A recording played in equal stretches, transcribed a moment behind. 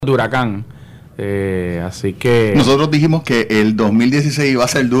de huracán. Así que... Nosotros dijimos que el 2016 iba a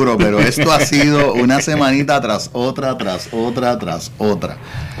ser duro, pero esto ha sido una semanita tras otra, tras otra, tras otra.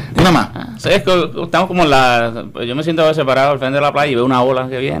 Una más. Sí, es que estamos como yo me siento a veces parado al frente de la playa y veo una ola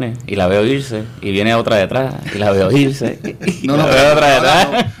que viene y la veo irse y viene otra detrás y la veo irse y no, la veo otra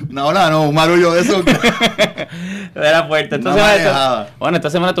detrás. Una ola no, un marullo de eso. Era fuerte. Entonces, esta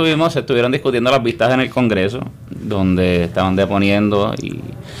semana estuvieron discutiendo las vistas en el Congreso, donde estaban deponiendo y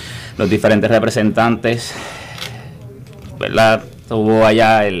los diferentes representantes, ¿verdad? Hubo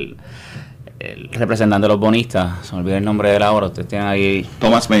allá el representante de los bonistas, se me olvidó el nombre de él ahora, ustedes tienen ahí...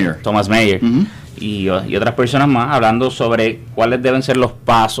 Thomas Mayer. Uh-huh. y otras personas más hablando sobre cuáles deben ser los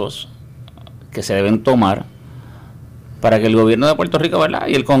pasos que se deben tomar para que el gobierno de Puerto Rico, ¿verdad?,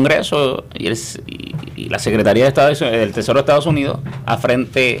 y el Congreso y la Secretaría de Estado del Tesoro de Estados Unidos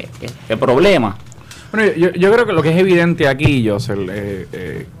afrente este problema. Bueno, yo creo que lo que es evidente aquí, José,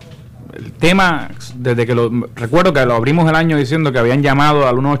 el tema, desde que recuerdo que lo abrimos el año diciendo que habían llamado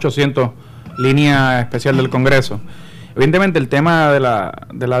al 1-800 línea especial del Congreso. Evidentemente el tema de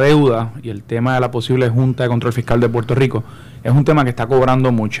la deuda y el tema de la posible Junta de Control Fiscal de Puerto Rico es un tema que está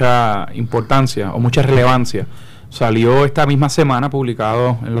cobrando mucha importancia o mucha relevancia. Salió esta misma semana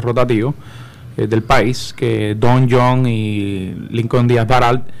publicado en los rotativos del país que Don John y Lincoln Díaz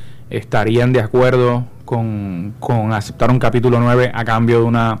Baral estarían de acuerdo con aceptar un capítulo 9 a cambio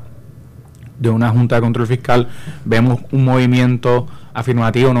de una Junta de Control Fiscal. Vemos un movimiento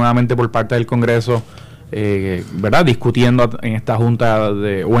afirmativo nuevamente por parte del Congreso, ¿verdad?, discutiendo en esta Junta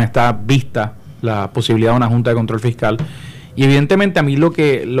o en esta vista la posibilidad de una Junta de Control Fiscal. Y evidentemente a mí lo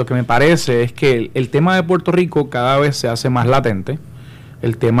que me parece es que el tema de Puerto Rico cada vez se hace más latente.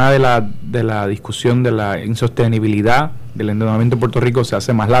 El tema de la discusión de la insostenibilidad del endeudamiento de Puerto Rico se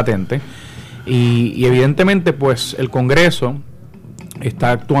hace más latente. Y evidentemente pues el Congreso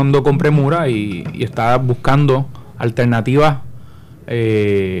está actuando con premura y está buscando alternativas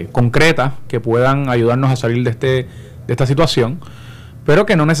concretas que puedan ayudarnos a salir de esta situación, pero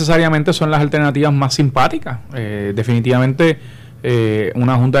que no necesariamente son las alternativas más simpáticas. Definitivamente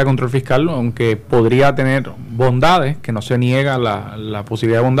una Junta de Control Fiscal, aunque podría tener bondades, que no se niega la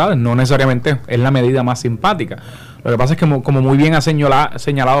posibilidad de bondades, no necesariamente es la medida más simpática. Lo que pasa es que, como muy bien ha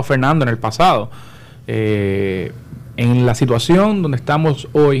señalado Fernando en el pasado, en la situación donde estamos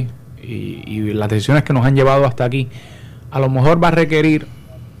hoy y las decisiones que nos han llevado hasta aquí, a lo mejor va a requerir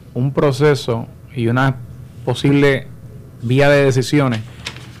un proceso y una posible vía de decisiones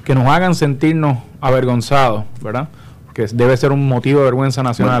que nos hagan sentirnos avergonzados, ¿verdad? Que debe ser un motivo de vergüenza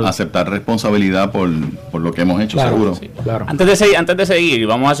nacional. Bueno, aceptar responsabilidad por lo que hemos hecho, claro, seguro. Sí, claro. Antes de seguir,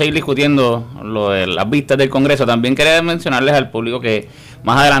 vamos a seguir discutiendo lo de las vistas del Congreso. También quería mencionarles al público que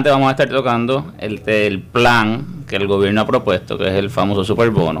más adelante vamos a estar tocando el plan que el gobierno ha propuesto, que es el famoso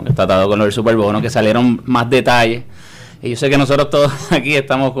superbono, que está atado con el superbono, que salieron más detalles. Y yo sé que nosotros todos aquí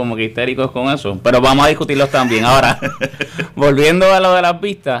estamos como que histéricos con eso, pero vamos a discutirlos también. Ahora, volviendo a lo de las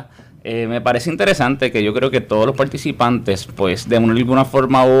vistas, me parece interesante que yo creo que todos los participantes, pues de alguna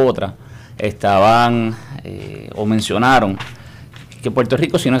forma u otra, estaban o mencionaron que Puerto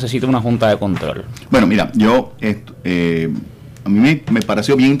Rico sí necesita una junta de control. Bueno, mira, a mí me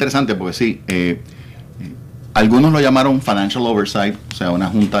pareció bien interesante porque sí, algunos lo llamaron financial oversight, o sea, una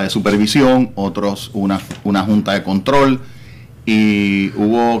junta de supervisión, otros una junta de control, y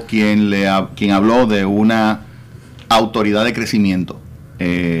hubo quien habló de una autoridad de crecimiento.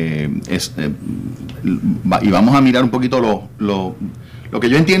 Y vamos a mirar un poquito lo que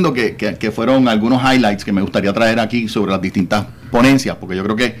yo entiendo que fueron algunos highlights que me gustaría traer aquí sobre las distintas ponencias, porque yo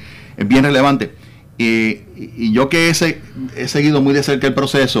creo que es bien relevante. Y yo que he seguido muy de cerca el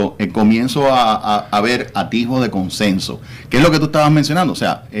proceso, comienzo a ver atisbos de consenso, que es lo que tú estabas mencionando. O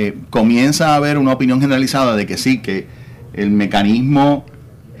sea, comienza a haber una opinión generalizada de que sí, que el mecanismo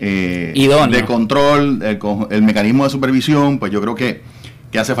de control, el mecanismo de supervisión, pues yo creo que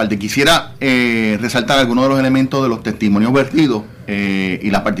hace falta. Y quisiera resaltar algunos de los elementos de los testimonios vertidos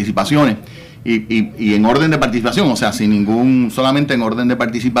y las participaciones, y en orden de participación, o sea, solamente en orden de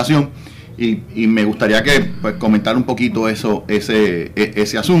participación. Y me gustaría que pues, comentar un poquito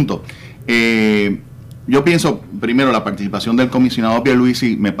ese asunto. Yo pienso, primero, la participación del comisionado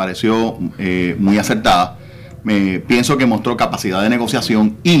Pierluisi me pareció muy acertada. Pienso que mostró capacidad de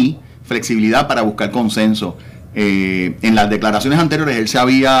negociación y flexibilidad para buscar consenso. En las declaraciones anteriores él se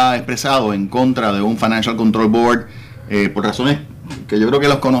había expresado en contra de un Financial Control Board por razones que yo creo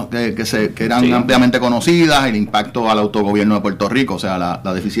que eran ampliamente conocidas, el impacto al autogobierno de Puerto Rico, o sea,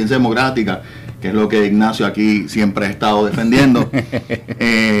 la deficiencia democrática, que es lo que Ignacio aquí siempre ha estado defendiendo,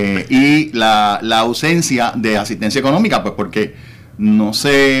 y la ausencia de asistencia económica, pues porque no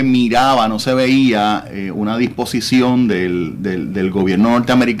se miraba, no se veía una disposición del gobierno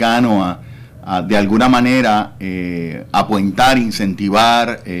norteamericano a de alguna manera apuentar,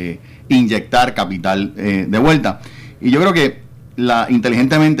 incentivar, inyectar capital de vuelta. Y yo creo que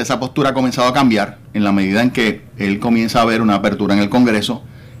inteligentemente esa postura ha comenzado a cambiar en la medida en que él comienza a ver una apertura en el Congreso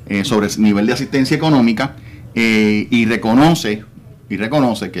sobre el nivel de asistencia económica y reconoce,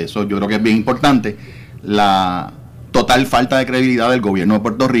 que eso yo creo que es bien importante, la total falta de credibilidad del gobierno de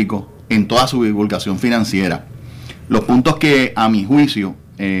Puerto Rico en toda su divulgación financiera. Los puntos que a mi juicio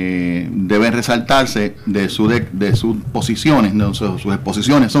deben resaltarse de sus posiciones, de sus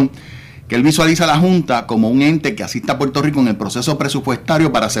exposiciones, son que él visualiza a la Junta como un ente que asista a Puerto Rico en el proceso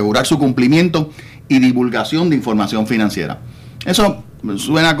presupuestario para asegurar su cumplimiento y divulgación de información financiera. Eso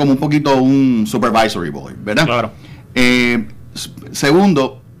suena como un poquito un supervisory board, ¿verdad? Claro.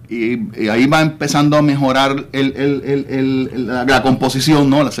 Segundo, y ahí va empezando a mejorar la composición,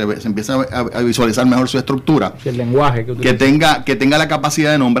 ¿no? Se empieza a visualizar mejor su estructura. El lenguaje que tenga la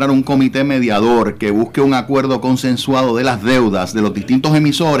capacidad de nombrar un comité mediador que busque un acuerdo consensuado de las deudas de los distintos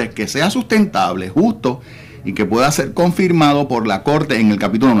emisores, que sea sustentable, justo y que pueda ser confirmado por la Corte en el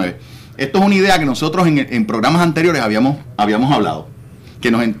capítulo 9. Esto es una idea que nosotros en programas anteriores habíamos hablado,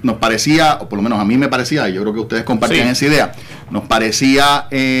 que nos parecía, o por lo menos a mí me parecía, y yo creo que ustedes compartían esa idea, nos parecía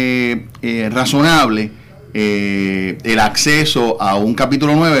razonable el acceso a un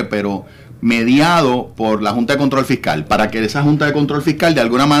capítulo 9, pero mediado por la Junta de Control Fiscal, para que esa Junta de Control Fiscal de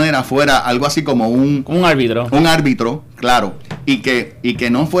alguna manera fuera algo así como un árbitro. Un árbitro, claro, y que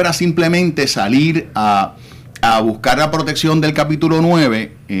no fuera simplemente salir a buscar la protección del capítulo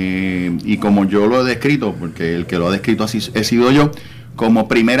 9, y como yo lo he descrito, porque el que lo ha descrito así he sido yo, como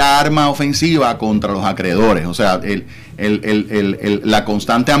primera arma ofensiva contra los acreedores. O sea, la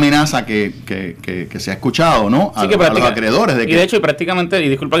constante amenaza que se ha escuchado, ¿no? A los acreedores. Y de hecho, prácticamente, y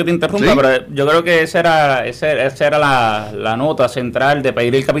disculpa que te interrumpa, ¿sí? Pero yo creo que esa era la nota central de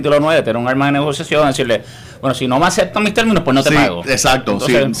pedir el capítulo 9, tener un arma de negociación, decirle, bueno, si no me aceptan mis términos, pues no te pago. Exacto.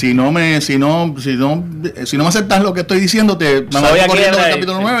 Entonces, si no me aceptas lo que estoy diciendo, te vamos a corriendo del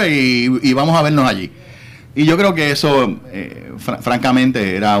capítulo 9 y vamos a vernos allí. Y yo creo que eso,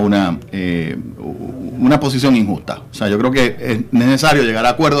 francamente, era una posición injusta. O sea, yo creo que es necesario llegar a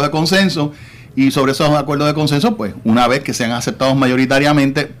acuerdos de consenso, y sobre esos acuerdos de consenso, pues, una vez que sean aceptados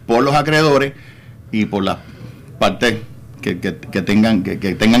mayoritariamente por los acreedores y por las partes que tengan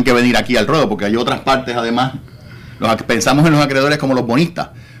que venir aquí al ruedo, porque hay otras partes, además, pensamos en los acreedores como los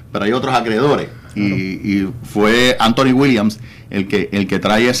bonistas, pero hay otros acreedores. Y fue Anthony Williams el que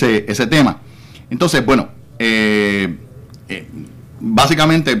trae ese tema. Entonces, bueno,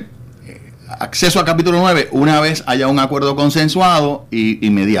 básicamente acceso al capítulo 9 una vez haya un acuerdo consensuado y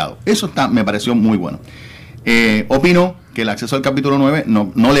mediado. Eso me pareció muy bueno. Opino que el acceso al capítulo 9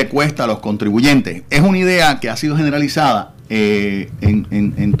 no le cuesta a los contribuyentes. Es una idea que ha sido generalizada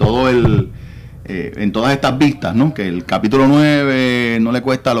en todas estas vistas, ¿no? Que el capítulo 9 no le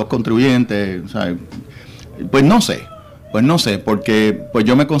cuesta a los contribuyentes. O sea, pues no sé, porque pues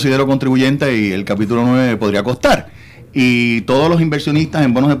yo me considero contribuyente y el capítulo 9 podría costar. Y todos los inversionistas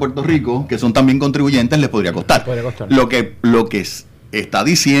en bonos de Puerto Rico, que son también contribuyentes, les podría costar. Lo que está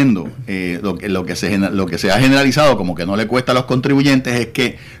diciendo, lo que se ha generalizado como que no le cuesta a los contribuyentes, es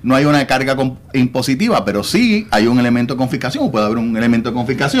que no hay una carga impositiva, pero sí hay un elemento de confiscación, puede haber un elemento de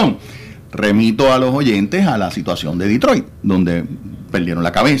confiscación. Remito a los oyentes a la situación de Detroit, donde perdieron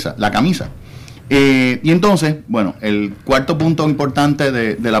la camisa. Y entonces, bueno, el cuarto punto importante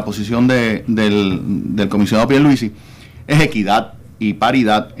de la posición del comisionado Pierluisi es equidad y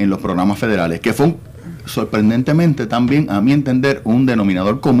paridad en los programas federales, que fue sorprendentemente también, a mi entender, un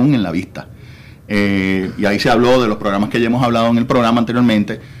denominador común en la vista. Y ahí se habló de los programas que ya hemos hablado en el programa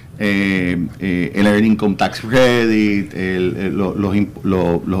anteriormente, el Earned Income Tax Credit, los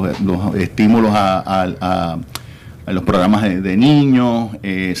estímulos a los programas de niños,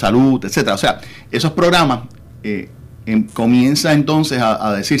 salud, etcétera. O sea, esos programas comienza entonces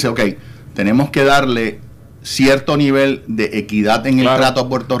a decirse, ok, tenemos que darle cierto nivel de equidad en el trato a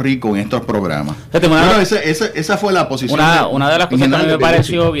Puerto Rico en estos programas. Esa fue la posición. Una de las cosas que a mí me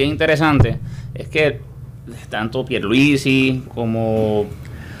pareció bien interesante es que tanto Pierluisi como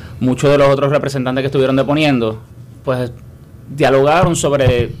muchos de los otros representantes que estuvieron deponiendo, pues dialogaron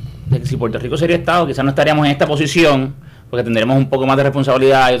sobre de que si Puerto Rico sería Estado, quizás no estaríamos en esta posición, porque tendríamos un poco más de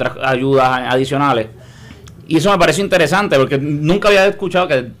responsabilidad y otras ayudas adicionales. Y eso me pareció interesante, porque nunca había escuchado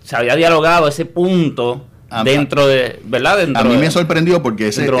que se había dialogado ese punto dentro de, ¿verdad? A mí me sorprendió porque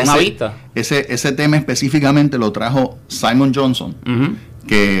ese tema específicamente lo trajo Simon Johnson,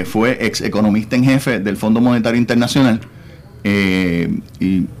 que fue ex economista en jefe del Fondo Monetario Internacional,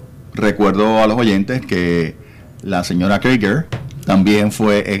 Y recuerdo a los oyentes que la señora Krieger también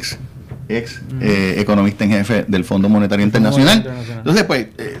fue ex economista en jefe del Fondo Monetario Internacional. Entonces, pues,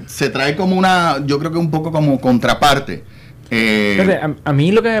 se trae como yo creo que un poco como contraparte. A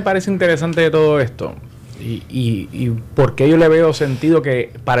mí lo que me parece interesante de todo esto, y por qué yo le veo sentido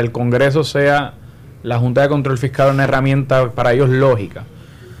que para el Congreso sea la Junta de Control Fiscal una herramienta para ellos lógica.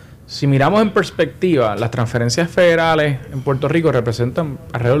 Si miramos en perspectiva, las transferencias federales en Puerto Rico representan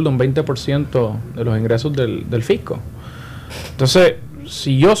alrededor de un 20% de los ingresos del fisco. Entonces,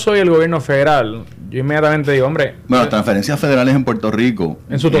 si yo soy el gobierno federal, yo inmediatamente digo, hombre... Bueno, las transferencias federales en Puerto Rico...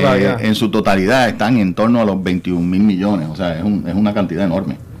 En su totalidad. En su totalidad están en torno a los 21 mil millones. O sea, es una cantidad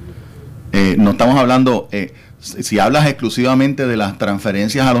enorme. No estamos hablando... si hablas exclusivamente de las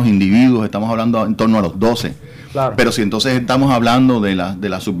transferencias a los individuos, estamos hablando en torno a los 12. Claro. Pero si entonces estamos hablando de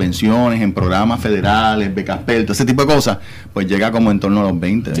las subvenciones en programas federales, becas PEL, todo ese tipo de cosas, pues llega como en torno a los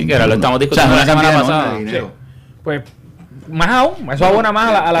 20. Sí, que ahora lo estamos discutiendo la semana pasada. Sí. Pues... más aún, eso abona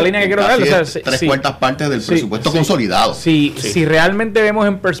más a la línea que quiero dar. O sea, tres cuartas partes del presupuesto consolidado. Si realmente vemos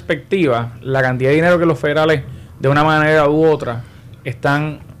en perspectiva la cantidad de dinero que los federales, de una manera u otra,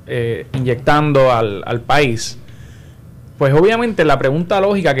 están inyectando al país, pues obviamente la pregunta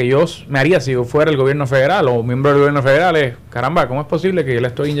lógica que yo me haría si yo fuera el gobierno federal o miembro del gobierno federal es, caramba, ¿cómo es posible que yo le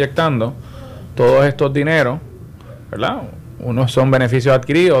estoy inyectando todos estos dineros, ¿verdad? Unos son beneficios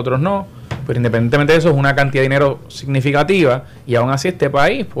adquiridos, otros no. Pero independientemente de eso, es una cantidad de dinero significativa y aún así este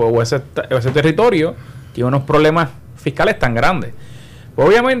país o ese territorio tiene unos problemas fiscales tan grandes. Pues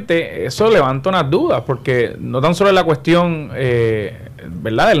obviamente eso levanta unas dudas, porque no tan solo es la cuestión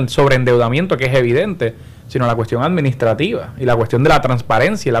 ¿verdad?, del sobreendeudamiento, que es evidente, sino la cuestión administrativa y la cuestión de la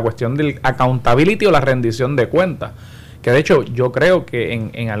transparencia y la cuestión del accountability o la rendición de cuentas, que de hecho yo creo que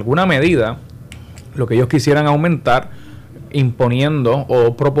en alguna medida lo que ellos quisieran aumentar imponiendo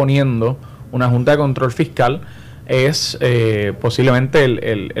o proponiendo una Junta de Control Fiscal es posiblemente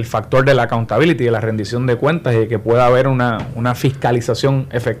el factor de la accountability, de la rendición de cuentas, y de que pueda haber una fiscalización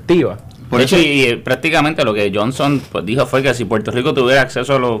efectiva. Por hecho, y prácticamente lo que Johnson pues dijo fue que si Puerto Rico tuviera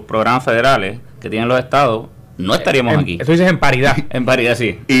acceso a los programas federales que tienen los estados, no estaríamos aquí. Eso dices en paridad. En paridad,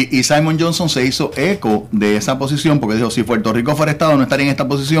 sí. Y Simon Johnson se hizo eco de esa posición, porque dijo, si Puerto Rico fuera estado, no estaría en esta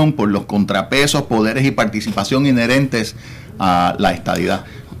posición por los contrapesos, poderes y participación inherentes a la estadidad.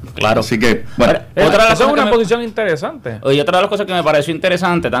 Claro. Así que, bueno. Esa es una posición interesante. Oye, otra de las cosas que me pareció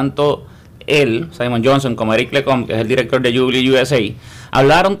interesante, tanto él, Simon Johnson, como Eric Lecomte, que es el director de Jubilee USA,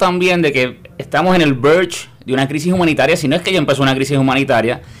 hablaron también de que estamos en el verge de una crisis humanitaria, si no es que ya empezó una crisis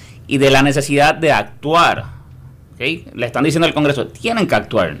humanitaria, y de la necesidad de actuar. ¿Okay? Le están diciendo al Congreso, tienen que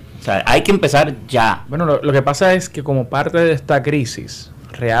actuar. O sea, hay que empezar ya. Bueno, lo que pasa es que como parte de esta crisis,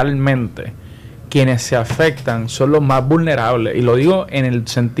 realmente quienes se afectan son los más vulnerables, y lo digo en el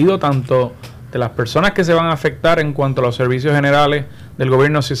sentido tanto de las personas que se van a afectar en cuanto a los servicios generales del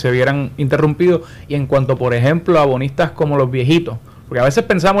gobierno si se vieran interrumpidos, y en cuanto, por ejemplo, a bonistas como los viejitos, porque a veces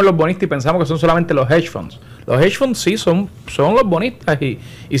pensamos en los bonistas y pensamos que son solamente los hedge funds. Los hedge funds sí son los bonistas y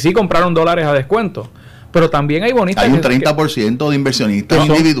sí compraron dólares a descuento. Pero también hay bonistas. Hay un 30% de inversionistas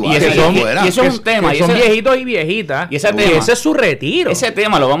individuales. Y eso es un tema. Son viejitos y viejitas. Y ese es su retiro. Ese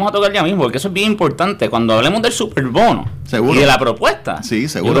tema lo vamos a tocar ya mismo, porque eso es bien importante. Cuando hablemos del superbono y de la propuesta. Sí,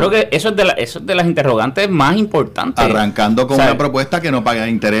 seguro. Yo creo que eso es de las interrogantes más importantes. Arrancando con una propuesta que no paga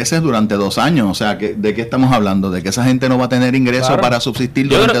intereses durante 2 años. O sea, ¿de qué estamos hablando? ¿De que esa gente no va a tener ingresos para subsistir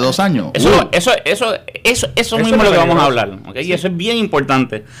durante 2 años? Eso mismo es lo que vamos a hablar. ¿Okay? Y eso es bien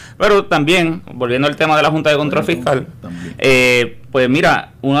importante. Pero también, volviendo al tema de la Junta de Control Fiscal, pues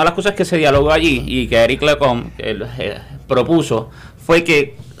mira, una de las cosas que se dialogó allí y que Eric Lecomte propuso fue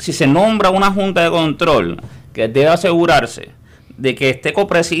que si se nombra una Junta de Control, que debe asegurarse de que esté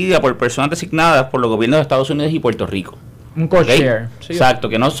copresidida por personas designadas por los gobiernos de Estados Unidos y Puerto Rico. Un co-chair. Sí. Exacto,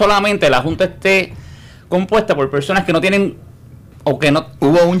 que no solamente la Junta esté compuesta por personas que no tienen o que no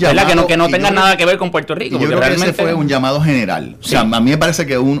hubo un llamado, que no tengan nada que ver con Puerto Rico. Yo creo realmente que ese fue un llamado general. Sí. O sea, a mí me parece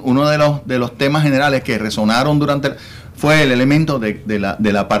que uno de los temas generales que resonaron fue el elemento de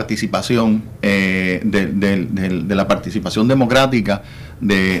la participación de la participación democrática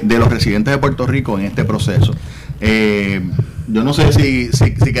de los residentes de Puerto Rico en este proceso. Yo no sé si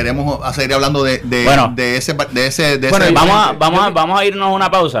queremos seguir hablando de ese vamos a irnos a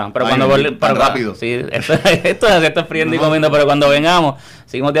una pausa, pero rápido. Sí, esto es friendo y comiendo, pero cuando vengamos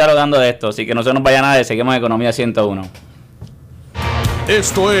seguimos dialogando de esto, así que no se nos vaya nada, seguimos Economía 101.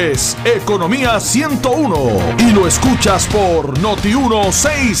 Esto es Economía 101 y lo escuchas por Noti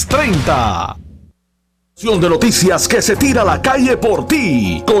 1630. De noticias que se tira a la calle por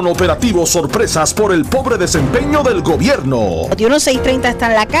ti, con operativos sorpresas por el pobre desempeño del gobierno. Noti1 630 está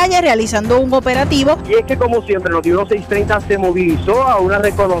en la calle realizando un operativo. Y es que, como siempre, Noti1 630 se movilizó a una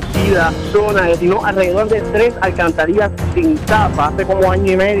reconocida zona, alrededor de 3 alcantarillas sin tapa. Hace como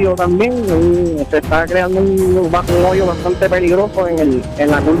año y medio también se está creando un hoyo bastante peligroso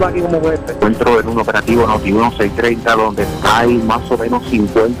en la curva aquí como este. Encuentro en un operativo Noti1 630 donde hay más o menos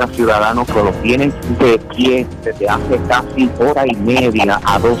 50 ciudadanos que lo tienen de pie desde hace casi hora y media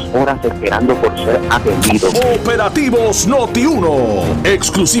a 2 horas esperando por ser atendidos. Operativos Noti1,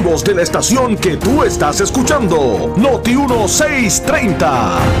 exclusivos de la estación que tú estás escuchando, Noti1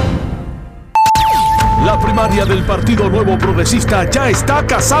 630. La primaria del Partido Nuevo Progresista ya está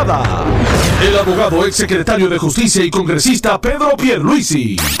casada. El abogado exsecretario de Justicia y congresista Pedro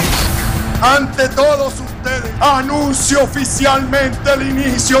Pierluisi. Ante todos ustedes, anuncio oficialmente el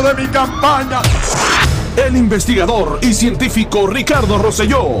inicio de mi campaña. El investigador y científico Ricardo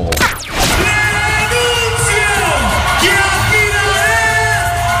Rosselló.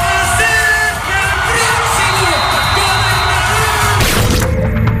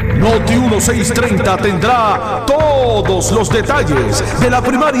 Noti1 630 tendrá todos los detalles de la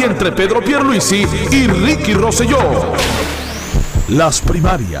primaria entre Pedro Pierluisi y Ricky Rosselló. Las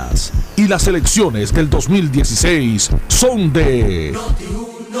primarias y las elecciones del 2016 son de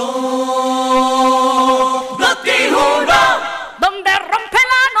Noti1, donde rompe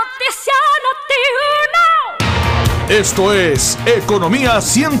la noticia Noti1. Esto es Economía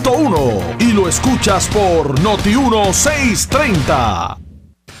 101 y lo escuchas por Noti1 630.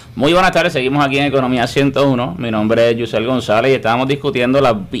 Muy buenas tardes, seguimos aquí en Economía 101. Mi nombre es Yusel González y estábamos discutiendo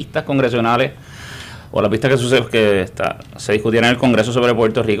las vistas congresionales o las vistas que se discutieron en el Congreso sobre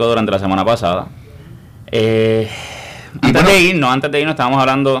Puerto Rico durante la semana pasada. Antes de irnos estábamos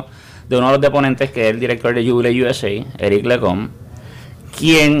hablando de uno de los deponentes, que es el director de Jubilee USA, Eric LeCompte,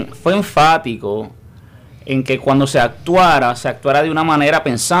 quien fue enfático en que cuando se actuara de una manera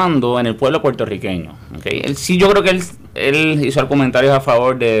pensando en el pueblo puertorriqueño. ¿Okay? Yo creo que él hizo comentarios a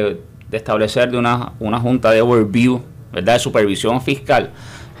favor de establecer de una junta de overview, ¿verdad?, de supervisión fiscal,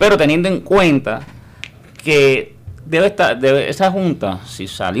 pero teniendo en cuenta que esa junta, si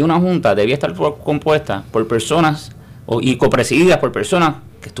salía una junta, debía estar compuesta por personas y copresididas por personas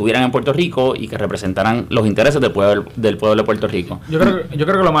que estuvieran en Puerto Rico y que representaran los intereses del pueblo de Puerto Rico. Yo creo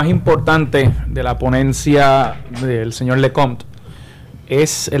que lo más importante de la ponencia del señor LeCompte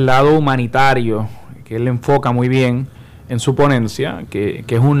es el lado humanitario, que él enfoca muy bien en su ponencia, que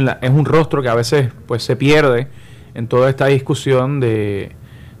es un rostro que a veces pues se pierde en toda esta discusión de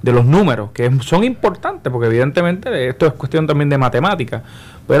los números, que son importantes, porque evidentemente esto es cuestión también de matemática,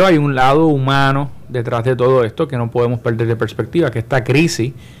 pero hay un lado humano detrás de todo esto que no podemos perder de perspectiva, que esta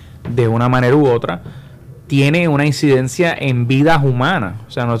crisis, de una manera u otra, tiene una incidencia en vidas humanas.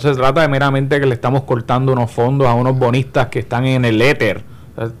 O sea, no se trata de meramente que le estamos cortando unos fondos a unos bonistas que están en el éter.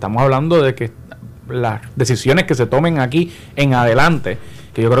 O sea, estamos hablando de que las decisiones que se tomen aquí en adelante,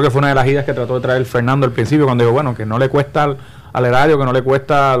 que yo creo que fue una de las ideas que trató de traer Fernando al principio, cuando digo, bueno, que no le cuesta al erario, que no le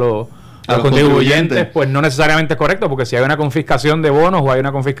cuesta a los contribuyentes, pues no necesariamente es correcto, porque si hay una confiscación de bonos o hay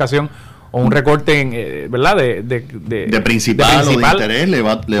una confiscación o un recorte en, ¿verdad?, de principal o de interés, le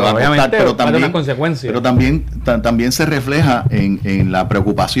va a costar, pero también se refleja en la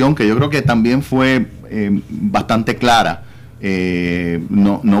preocupación, que yo creo que también fue bastante clara,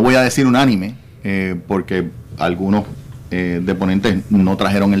 no voy a decir unánime, porque algunos deponentes no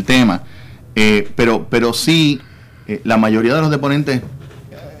trajeron el tema, pero sí la mayoría de los deponentes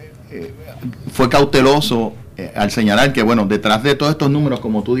fue cauteloso al señalar que, bueno, detrás de todos estos números,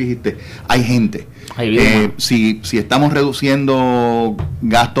 como tú dijiste, hay gente. Si estamos reduciendo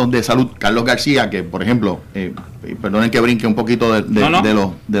gastos de salud, Carlos García, que por ejemplo, perdonen que brinque un poquito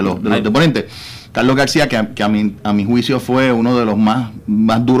de los deponentes, Carlos García, que a mi juicio fue uno de los más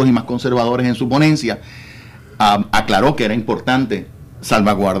duros y más conservadores en su ponencia, aclaró que era importante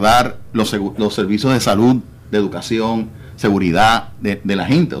salvaguardar los servicios de salud, de educación, seguridad de la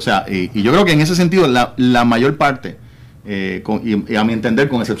gente. O sea, y yo creo que en ese sentido la mayor parte, y a mi entender,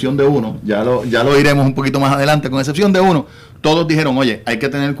 con excepción de uno, ya lo iremos un poquito más adelante, con excepción de uno, todos dijeron, oye, hay que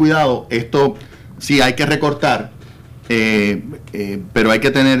tener cuidado, esto sí hay que recortar, pero hay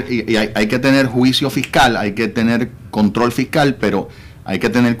que tener hay que tener juicio fiscal, hay que tener control fiscal, pero hay que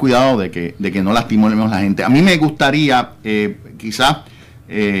tener cuidado de que no lastimemos a la gente. A mí me gustaría, quizás,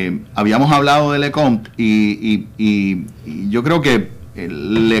 habíamos hablado de LeCompte y yo creo que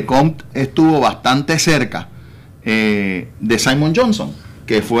LeCompte estuvo bastante cerca de Simon Johnson,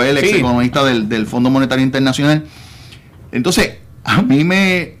 que fue el ex economista del Fondo Monetario Internacional. Entonces, a mí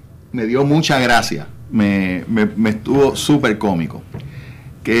me dio mucha gracia me estuvo súper cómico.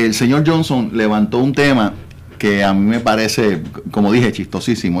 Que el señor Johnson levantó un tema que a mí me parece, como dije,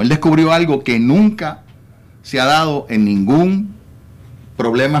 chistosísimo. Él descubrió algo que nunca se ha dado en ningún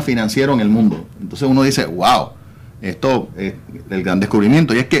problema financiero en el mundo. Entonces uno dice, wow, esto es el gran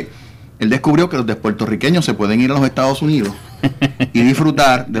descubrimiento. Y es que él descubrió que los puertorriqueños se pueden ir a los Estados Unidos y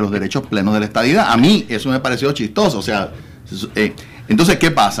disfrutar de los derechos plenos de la estadidad. A mí eso me pareció chistoso. O sea, entonces,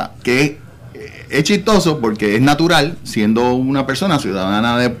 ¿qué pasa? Que es chistoso porque es natural, siendo una persona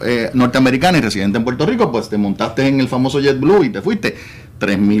ciudadana norteamericana y residente en Puerto Rico, pues te montaste en el famoso JetBlue y te fuiste.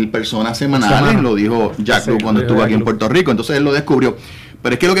 3,000 personas semanales, lo dijo Jack Lew cuando estuvo aquí en Puerto Rico. Entonces él lo descubrió.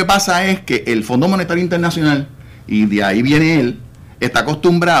 Pero es que lo que pasa es que el Fondo Monetario Internacional, y de ahí viene él, está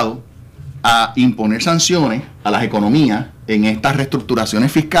acostumbrado a imponer sanciones a las economías en estas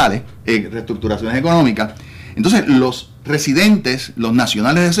reestructuraciones fiscales, reestructuraciones económicas. Entonces los residentes, los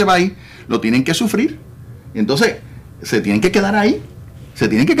nacionales de ese país, lo tienen que sufrir. Entonces se tienen que quedar ahí.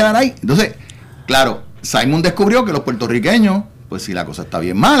 Entonces, claro, Simon descubrió que los puertorriqueños, pues si la cosa está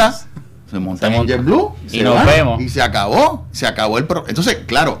bien mala, se montan en JetBlue y nos vemos. Y se acabó el Entonces,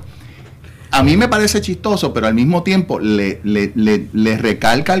 claro, a mí me parece chistoso, pero al mismo tiempo le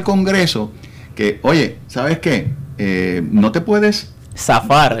recalca al Congreso que, oye, ¿sabes qué? No te puedes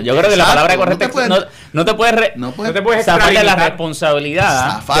zafar. Yo creo que la palabra correcta es no te puedes zafar de la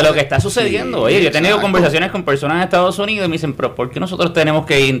responsabilidad de lo que está sucediendo. Oye, yo he tenido conversaciones con personas en Estados Unidos y me dicen, pero ¿por qué nosotros tenemos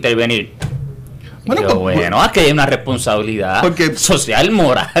que intervenir? Bueno, es que hay una responsabilidad social,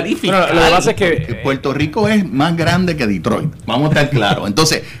 moral y fiscal. Lo que pasa es que Puerto Rico es más grande que Detroit. Vamos a estar claros.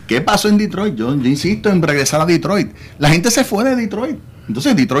 Entonces, ¿qué pasó en Detroit? Yo insisto en regresar a Detroit. La gente se fue de Detroit.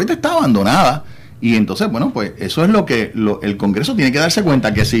 Entonces, Detroit está abandonada. Y entonces, bueno, pues eso es lo que el Congreso tiene que darse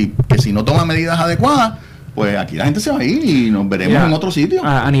cuenta, que si no toma medidas adecuadas, pues aquí la gente se va a ir y nos veremos en otro sitio.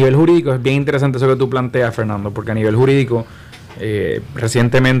 A nivel jurídico es bien interesante eso que tú planteas, Fernando, porque a nivel jurídico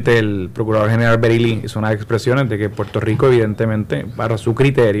recientemente el Procurador General Berilli hizo unas expresiones de que Puerto Rico, evidentemente, para su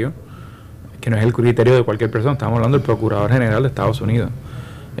criterio, que no es el criterio de cualquier persona, estamos hablando del Procurador General de Estados Unidos,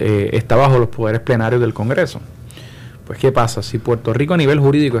 está bajo los poderes plenarios del Congreso. Pues, ¿qué pasa? Si Puerto Rico a nivel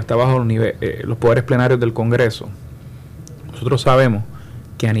jurídico está bajo los poderes plenarios del Congreso, nosotros sabemos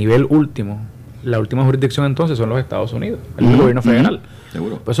que a nivel último, la última jurisdicción entonces son los Estados Unidos, el gobierno federal.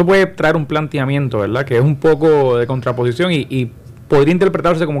 Seguro. Pues eso puede traer un planteamiento, ¿verdad? Que es un poco de contraposición y podría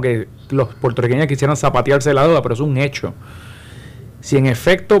interpretarse como que los puertorriqueños quisieran zapatearse la deuda, pero es un hecho. Si en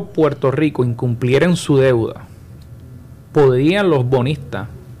efecto Puerto Rico incumpliera en su deuda, podrían los bonistas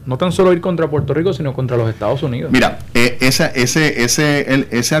no tan solo ir contra Puerto Rico, sino contra los Estados Unidos. Mira, ese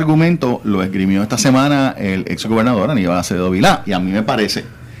argumento lo esgrimió esta semana el ex gobernador Aníbal Acevedo Vilá, y a mí me parece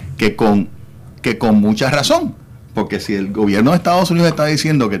que con mucha razón, porque si el gobierno de Estados Unidos está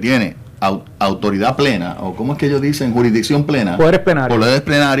diciendo que tiene autoridad plena, o ¿cómo es que ellos dicen? Jurisdicción plena. Poderes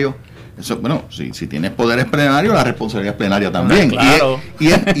plenarios. Eso, bueno, si tienes poderes plenarios, la responsabilidad es plenaria también. Claro. Y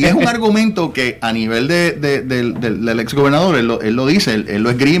es un argumento que a nivel del exgobernador, él lo dice, él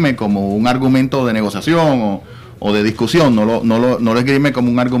lo esgrime como un argumento de negociación o de discusión, no lo esgrime como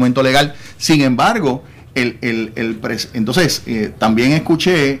un argumento legal. Sin embargo, entonces también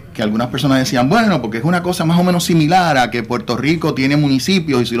escuché que algunas personas decían, bueno, porque es una cosa más o menos similar a que Puerto Rico tiene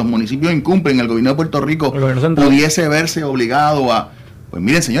municipios y si los municipios incumplen, el gobierno de Puerto Rico pudiese verse obligado a... Pues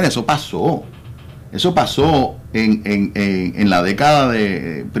miren, señores, eso pasó en la década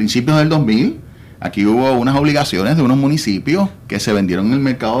de principios del 2000. Aquí hubo unas obligaciones de unos municipios que se vendieron en el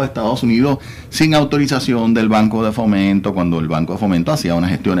mercado de Estados Unidos sin autorización del Banco de Fomento, cuando el Banco de Fomento hacía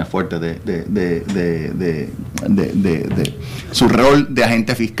unas gestiones fuertes de su rol de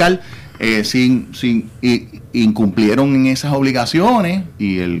agente fiscal, incumplieron en esas obligaciones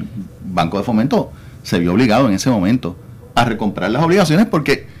y el Banco de Fomento se vio obligado en ese momento a recomprar las obligaciones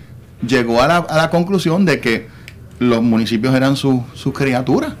porque llegó a la conclusión de que los municipios eran sus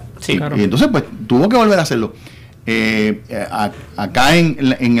criaturas. Sí, claro. Y entonces pues tuvo que volver a hacerlo. Acá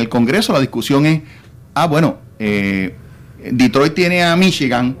en el Congreso la discusión es, Detroit tiene a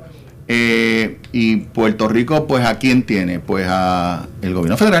Michigan y Puerto Rico, pues ¿a quién tiene? Pues a el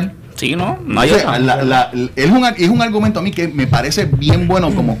gobierno federal. Sí, ¿no? No hay es un argumento a mí que me parece bien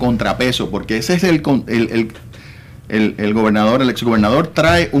bueno como contrapeso, porque ese es el gobernador, el exgobernador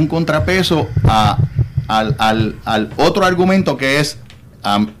trae un contrapeso al otro argumento que es,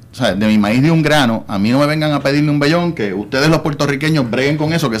 de mi maíz de un grano, a mí no me vengan a pedirme un vellón, que ustedes los puertorriqueños breguen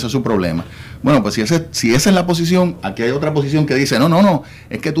con eso, que ese es su problema. Bueno, pues si esa es la posición, aquí hay otra posición que dice, no,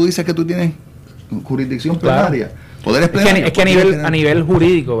 es que tú dices que tú tienes jurisdicción plenaria. Poderes plenarios. Es que a nivel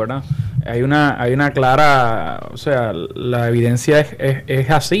jurídico, ¿verdad? Hay una clara, o sea, la evidencia es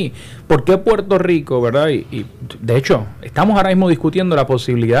así. ¿Por qué Puerto Rico, verdad? Y de hecho, estamos ahora mismo discutiendo la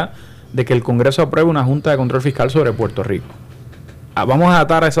posibilidad de que el Congreso apruebe una Junta de Control Fiscal sobre Puerto Rico. Vamos a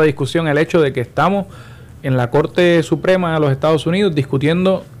atar a esa discusión el hecho de que estamos en la Corte Suprema de los Estados Unidos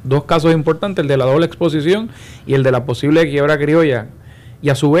discutiendo dos casos importantes, el de la doble exposición y el de la posible quiebra criolla. Y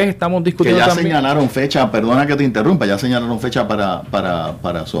a su vez estamos discutiendo que ya también... señalaron fecha, perdona que te interrumpa, ya señalaron fecha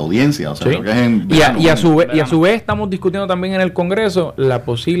para su audiencia, o sea, Sí. creo que es en verano, y a su vez estamos discutiendo también en el Congreso la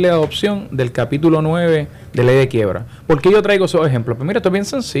posible adopción del capítulo 9 de ley de quiebra. ¿Por qué yo traigo esos ejemplos? Pues mira, esto es bien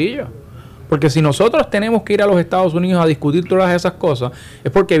sencillo. Porque si nosotros tenemos que ir a los Estados Unidos a discutir todas esas cosas, es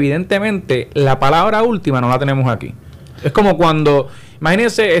porque evidentemente la palabra última no la tenemos aquí. Es como cuando,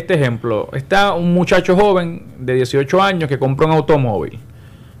 imagínense este ejemplo, está un muchacho joven de 18 años que compra un automóvil.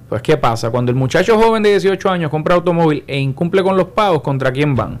 Pues ¿qué pasa? Cuando el muchacho joven de 18 años compra automóvil e incumple con los pagos, ¿contra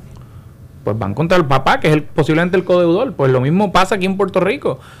quién van? Pues van contra el papá, que es posiblemente el codeudor. Pues lo mismo pasa aquí en Puerto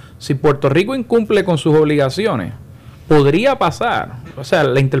Rico. Si Puerto Rico incumple con sus obligaciones, podría pasar, o sea,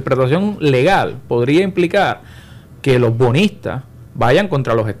 la interpretación legal podría implicar que los bonistas vayan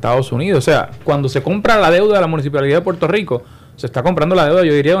contra los Estados Unidos. O sea, cuando se compra la deuda de la Municipalidad de Puerto Rico, se está comprando la deuda,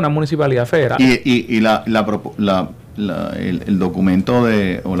 yo diría, de una municipalidad federal. Y el documento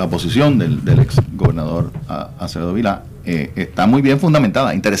o la posición del ex gobernador Acevedo Vilá está muy bien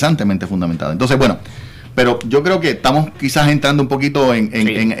fundamentada, interesantemente fundamentada. Entonces, bueno, pero yo creo que estamos quizás entrando un poquito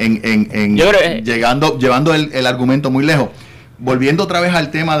llevando el argumento muy lejos. Volviendo otra vez al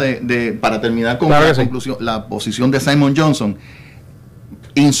tema para terminar con la conclusión, la posición de Simon Johnson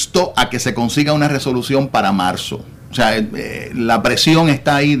instó a que se consiga una resolución para marzo. O sea, la presión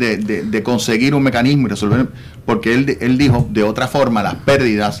está ahí de conseguir un mecanismo y resolver, porque él dijo, de otra forma, las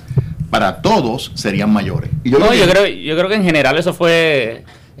pérdidas para todos serían mayores. Y yo creo que en general esa fue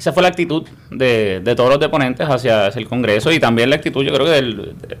la actitud de todos los deponentes hacia el Congreso, y también la actitud, yo creo que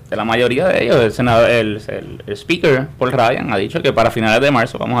de la mayoría de ellos. El senador, el speaker Paul Ryan ha dicho que para finales de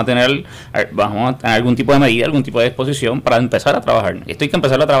marzo vamos a tener algún tipo de medida, algún tipo de disposición para empezar a trabajar. Esto hay que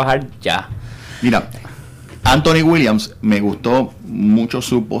empezar a trabajar ya. Mira, Anthony Williams, me gustó mucho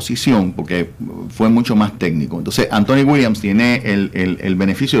su posición porque fue mucho más técnico. Entonces, Anthony Williams tiene el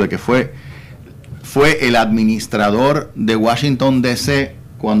beneficio de que fue el administrador de Washington D.C.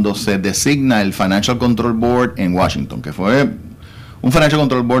 cuando se designa el Financial Control Board en Washington, que fue un Financial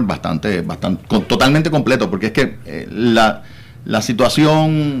Control Board totalmente completo, porque es que la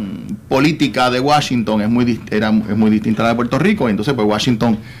situación política de Washington es muy distinta a la de Puerto Rico, y entonces pues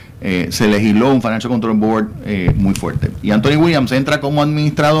Washington se legisló un Financial Control Board muy fuerte. Y Anthony Williams entra como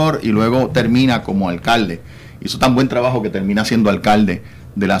administrador y luego termina como alcalde. Hizo tan buen trabajo que termina siendo alcalde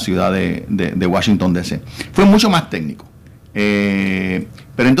de la ciudad de Washington D.C. Fue mucho más técnico.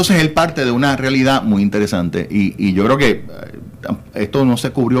 Pero entonces él parte de una realidad muy interesante, y yo creo que esto no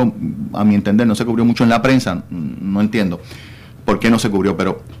se cubrió, a mi entender, no se cubrió mucho en la prensa, no entiendo por qué no se cubrió,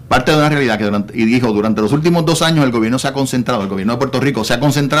 pero parte de una realidad que durante los últimos 2 años el gobierno de Puerto Rico se ha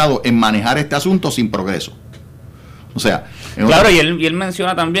concentrado en manejar este asunto sin progreso. O sea, claro, y él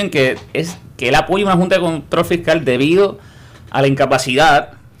menciona también que él apoya una Junta de Control Fiscal debido a la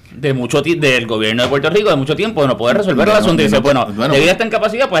incapacidad del gobierno de Puerto Rico de mucho tiempo de no poder resolver el asunto. Y dice, bueno, debido a esta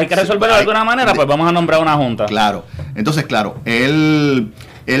incapacidad, pues hay que resolverlo de alguna manera, pues vamos a nombrar una junta. Claro. Entonces, claro, él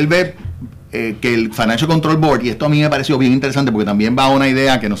ve que el Financial Control Board, y esto a mí me pareció bien interesante porque también va a una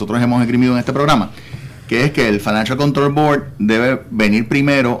idea que nosotros hemos esgrimido en este programa, que es que el Financial Control Board debe venir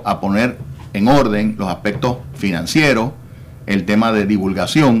primero a poner en orden los aspectos financieros, el tema de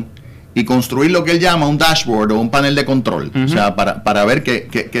divulgación, y construir lo que él llama un dashboard o un panel de control, o sea, para ver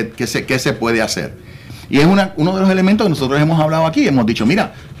qué se puede hacer. Y es uno de los elementos que nosotros hemos hablado aquí. Hemos dicho,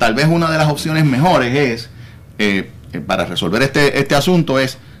 mira, tal vez una de las opciones mejores es, para resolver este asunto,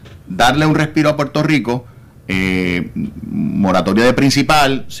 es darle un respiro a Puerto Rico, moratoria de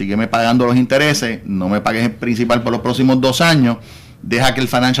principal, sígueme pagando los intereses, no me pagues el principal por los próximos 2 años, deja que el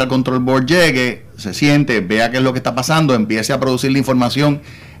Financial Control Board llegue, se siente, vea qué es lo que está pasando, empiece a producir la información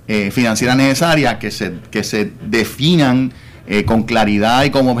financiera necesaria, que se definan con claridad y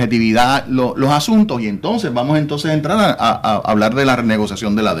con objetividad los asuntos, y entonces vamos a entrar a hablar de la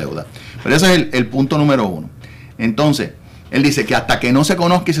renegociación de la deuda. Pero ese es el punto número 1. Entonces, él dice que hasta que no se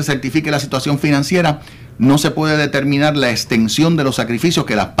conozca y se certifique la situación financiera, no se puede determinar la extensión de los sacrificios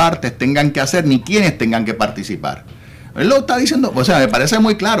que las partes tengan que hacer ni quienes tengan que participar. Él lo está diciendo, o sea, me parece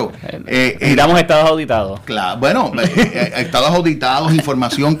muy claro. Necesitamos estados auditados. Claro, bueno, estados auditados,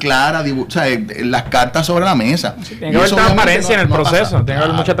 información clara, o sea, las cartas sobre la mesa. Sí, tiene que haber transparencia en el proceso, tiene que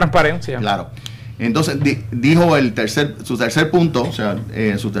haber mucha transparencia. Claro. Entonces dijo su tercer punto, o sea,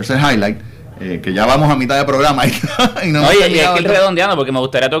 su tercer highlight, que ya vamos a mitad de programa y no Oye, y hay que ir redondeando porque me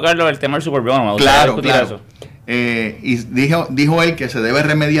gustaría tocarlo el tema del Superbono, me gustaría discutir eso. Y dijo él que se debe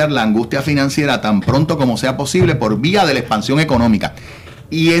remediar la angustia financiera tan pronto como sea posible por vía de la expansión económica.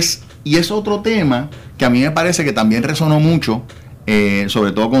 Y es otro tema que a mí me parece que también resonó mucho,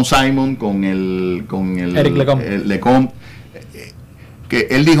 sobre todo con Simon, con Eric Lecomte, que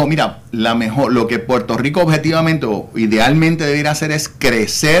él dijo, mira, lo que Puerto Rico objetivamente o idealmente debería hacer es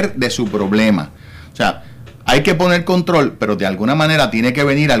crecer de su problema. O sea, hay que poner control, pero de alguna manera tiene que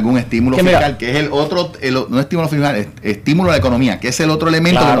venir algún estímulo fiscal, que es el otro, no estímulo fiscal, estímulo a la economía, que es el otro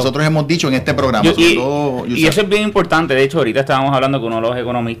elemento que nosotros hemos dicho en este programa. Y eso es bien importante. De hecho, ahorita estábamos hablando con uno de los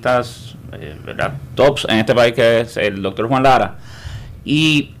economistas tops en este país, que es el doctor Juan Lara.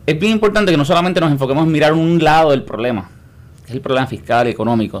 Y es bien importante que no solamente nos enfoquemos en mirar un lado del problema, que es el problema fiscal y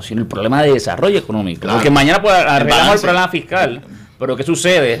económico, sino el problema de desarrollo económico. Claro. Porque mañana arreglamos el problema fiscal, pero ¿qué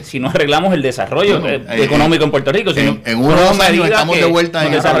sucede si no arreglamos el desarrollo económico en Puerto Rico? En unos años estamos de vuelta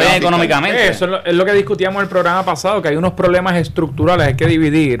en desarrollo económicamente. Eso es lo que discutíamos en el programa pasado, que hay unos problemas estructurales, hay que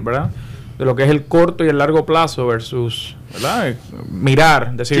dividir, ¿verdad? De lo que es el corto y el largo plazo versus, ¿verdad?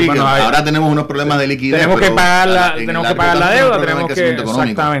 Mirar, decir, sí, bueno, ahora tenemos unos problemas de liquidez. Tenemos que pagar la deuda, tenemos que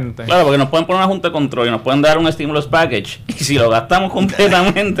exactamente. Claro, porque nos pueden poner una junta de control y nos pueden dar un stimulus package y si lo gastamos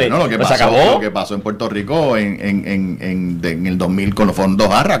completamente, no, pues acabó. Lo que pasó en Puerto Rico en el 2000 con los fondos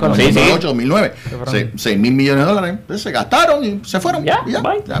Barra, con el 2008, 2009, 6 mil millones de dólares, entonces se gastaron y se fueron. Ya.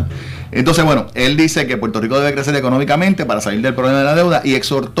 Entonces, bueno, él dice que Puerto Rico debe crecer económicamente para salir del problema de la deuda y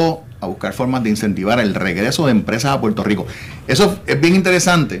exhortó a buscar formas de incentivar el regreso de empresas a Puerto Rico. Eso es bien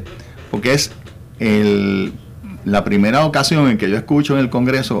interesante porque es la primera ocasión en que yo escucho en el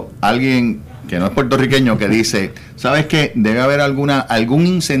Congreso alguien que no es puertorriqueño que dice, ¿sabes qué? Debe haber algún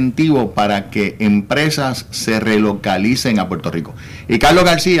incentivo para que empresas se relocalicen a Puerto Rico. Y Carlos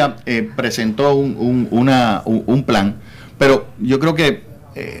García presentó un plan, pero yo creo que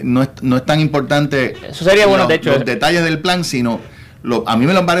no es tan importante. Eso sería bueno, de hecho, los detalles del plan, sino a mí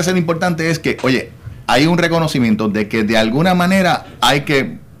me lo parece importante es que, oye, hay un reconocimiento de que de alguna manera hay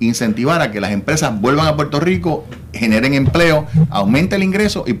que incentivar a que las empresas vuelvan a Puerto Rico, generen empleo, aumente el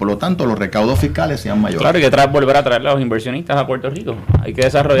ingreso y por lo tanto los recaudos fiscales sean mayores. Claro, y que volver a traer a los inversionistas a Puerto Rico. Hay que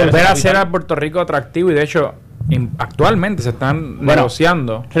desarrollar. Volver a hacer a Puerto Rico atractivo y de hecho actualmente se están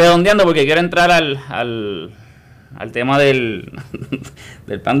negociando. Redondeando porque quiero entrar al tema del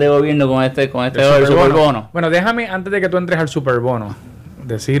plan de gobierno con este superbono. Bueno, déjame, antes de que tú entres al superbono,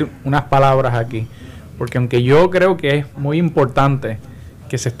 decir unas palabras aquí, porque aunque yo creo que es muy importante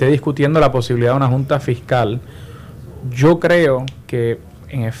que se esté discutiendo la posibilidad de una junta fiscal, yo creo que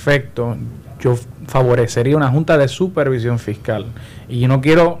en efecto yo favorecería una junta de supervisión fiscal y yo no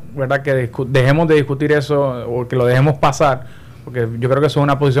quiero, ¿verdad?, que dejemos de discutir eso o que lo dejemos pasar, porque yo creo que eso es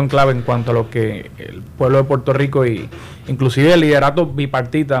una posición clave en cuanto a lo que el pueblo de Puerto Rico y inclusive el liderato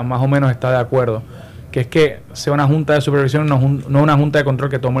bipartita más o menos está de acuerdo, que es que sea una junta de supervisión, no una junta de control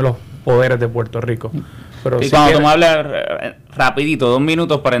que tome los poderes de Puerto Rico. Pero y si cuando tú me hablas rapidito, 2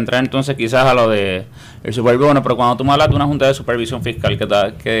 minutos para entrar entonces quizás a lo de el superbono, pero cuando tú me hablas de una junta de supervisión fiscal,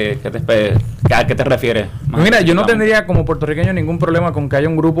 ¿a qué te refieres? Mira, yo no tendría como puertorriqueño ningún problema con que haya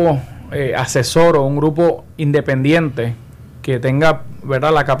un grupo asesor o un grupo independiente que tenga,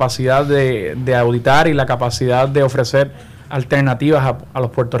 ¿verdad?, la capacidad de auditar y la capacidad de ofrecer alternativas a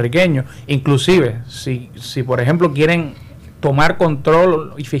los puertorriqueños. Inclusive, si por ejemplo quieren tomar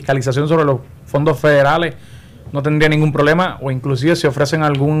control y fiscalización sobre los fondos federales, no tendría ningún problema, o inclusive si ofrecen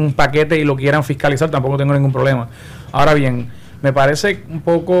algún paquete y lo quieran fiscalizar, tampoco tengo ningún problema. Ahora bien, me parece un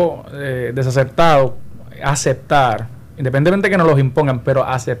poco desacertado aceptar, independientemente de que nos los impongan, pero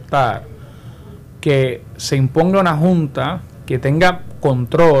aceptar que se imponga una junta que tenga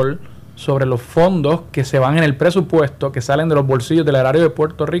control sobre los fondos que se van en el presupuesto, que salen de los bolsillos del erario de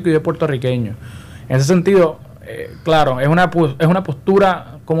Puerto Rico y de puertorriqueños. En ese sentido, claro, es una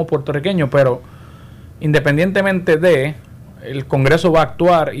postura como puertorriqueño, pero independientemente de, el Congreso va a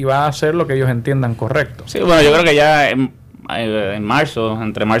actuar y va a hacer lo que ellos entiendan correcto. Sí, bueno, yo creo que ya en marzo,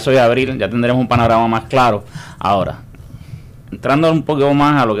 entre marzo y abril, ya tendremos un panorama más claro. Ahora, entrando un poco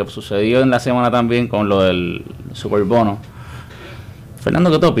más a lo que sucedió en la semana también con lo del superbono,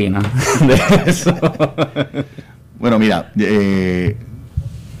 Fernando, ¿qué te opinas de eso? Bueno, mira,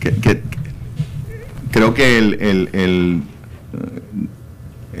 creo que el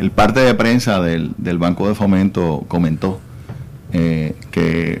parte de prensa del Banco de Fomento comentó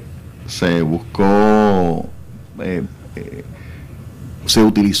que se buscó, se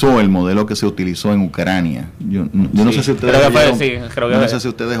utilizó el modelo que se utilizó en Ucrania. Yo no sé si ustedes oyeron, no sé si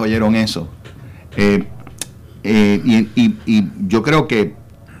ustedes oyeron eso. Y yo creo que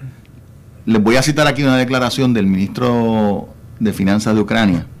les voy a citar aquí una declaración del ministro de Finanzas de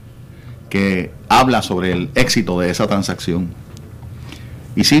Ucrania que habla sobre el éxito de esa transacción.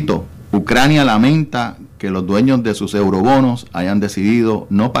 Y cito: Ucrania lamenta que los dueños de sus eurobonos hayan decidido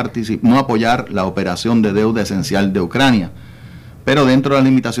no apoyar la operación de deuda esencial de Ucrania, pero dentro de las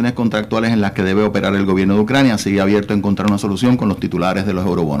limitaciones contractuales en las que debe operar el gobierno de Ucrania, sigue abierto a encontrar una solución con los titulares de los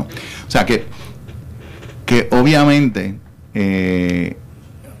eurobonos. O sea que obviamente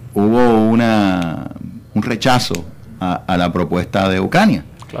hubo un rechazo a la propuesta de Ucrania.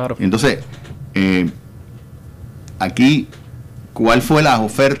 Claro. Entonces, aquí, ¿cuál fue la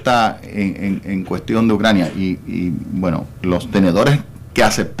oferta en cuestión de Ucrania? Y bueno, los tenedores que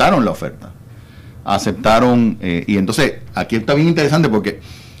aceptaron la oferta, y entonces, aquí está bien interesante porque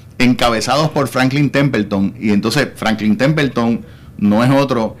encabezados por Franklin Templeton, y entonces Franklin Templeton no es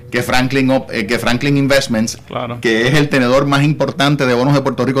otro que Franklin Investments, claro, que es el tenedor más importante de bonos de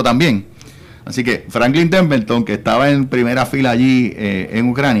Puerto Rico también. Así que Franklin Templeton, que estaba en primera fila allí en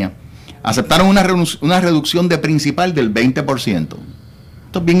Ucrania, aceptaron una reducción de principal del 20%. Esto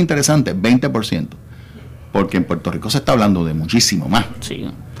es bien interesante, 20%. Porque en Puerto Rico se está hablando de muchísimo más. Sí.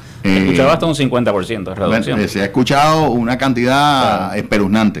 Se escuchaba hasta un 50% de reducción. Se ha escuchado una cantidad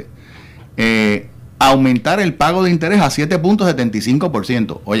espeluznante. Aumentar el pago de interés a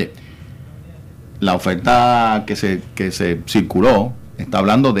 7.75%. Oye, la oferta que se circuló está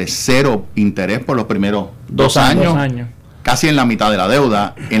hablando de 0 interés por los primeros 2 años. Casi en la mitad de la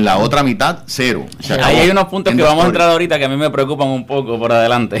deuda, en la otra mitad, 0. Ahí hay unos puntos que vamos a entrar ahorita que a mí me preocupan un poco por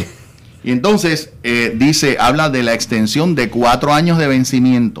adelante. Y entonces, habla de la extensión de 4 años de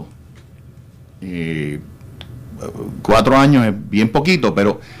vencimiento. 4 años es bien poquito,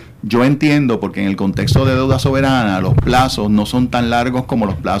 pero yo entiendo, porque en el contexto de deuda soberana, los plazos no son tan largos como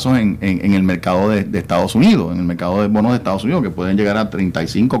los plazos en el mercado de Estados Unidos, en el mercado de bonos de Estados Unidos, que pueden llegar a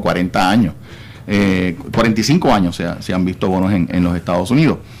 35, 40 años. 45 años se han visto bonos en los Estados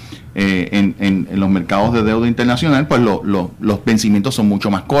Unidos. En los mercados de deuda internacional, pues los vencimientos son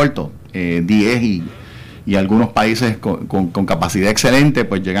mucho más cortos, 10 y algunos países con capacidad excelente,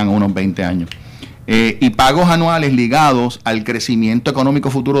 pues llegan a unos 20 años. Y pagos anuales ligados al crecimiento económico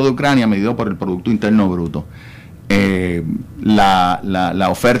futuro de Ucrania medido por el Producto Interno Bruto. La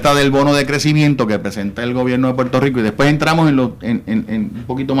oferta del bono de crecimiento que presenta el gobierno de Puerto Rico, y después entramos en un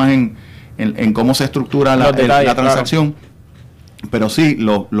poquito más en cómo se estructura la transacción. Claro. Pero sí,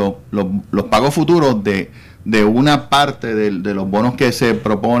 los pagos futuros de una parte de los bonos que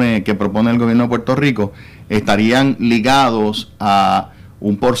propone el gobierno de Puerto Rico estarían ligados a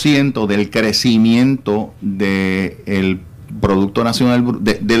 1% del crecimiento del Producto Nacional,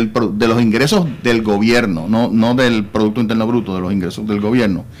 de los ingresos del gobierno, no del Producto Interno Bruto, de los ingresos del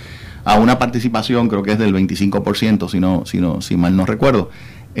gobierno, a una participación, creo que es del 25%, si mal no recuerdo.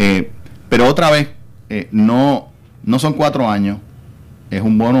 Pero otra vez, no son 4 años, es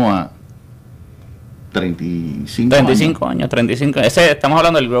un bono a 35 años. Estamos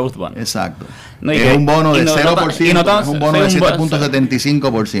hablando del Growth Bond. Exacto. Es un bono de 0%, es un bono de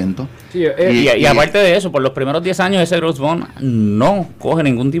 7.75%. Sí, y aparte de eso, por los primeros 10 años ese Growth Bond no coge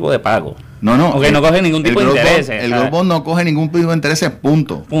ningún tipo de pago. No coge ningún tipo de intereses. El Growth Bond no coge ningún tipo de intereses,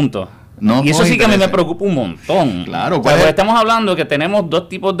 punto. No, y eso sí que a mí me preocupa un montón. Claro, pues estamos hablando que tenemos 2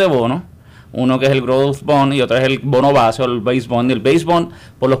 tipos de bonos. Uno que es el Growth Bond y otro es el bono base o el Base Bond. Y el Base Bond,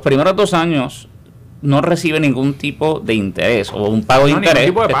 por los primeros 2 años, no recibe ningún tipo de interés o un pago de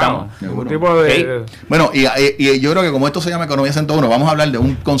interés. Ningún tipo de Bueno, y yo creo que como esto se llama Economía 101, vamos a hablar de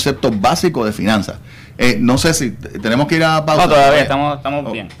un concepto básico de finanzas. No sé si tenemos que ir a pausa. No, todavía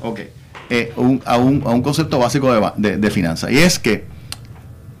estamos bien. Ok. A un concepto básico de finanzas. Y es que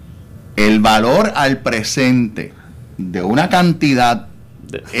el valor al presente de una cantidad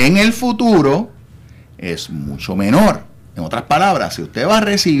en el futuro es mucho menor. En otras palabras, si usted va a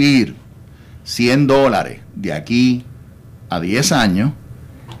recibir $100 de aquí a 10 años,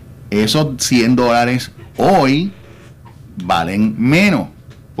 esos $100 hoy valen menos.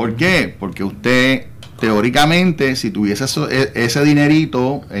 ¿Por qué? Porque usted, teóricamente, si tuviese ese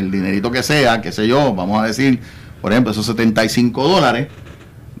dinerito, el dinerito que sea, qué sé yo, vamos a decir, por ejemplo, esos $75,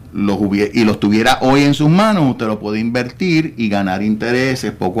 y los tuviera hoy en sus manos, usted lo puede invertir y ganar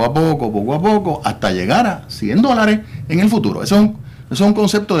intereses poco a poco, hasta llegar a $100 en el futuro. Eso es un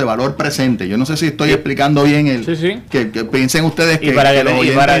concepto de valor presente. Yo no sé si estoy explicando bien que piensen ustedes que los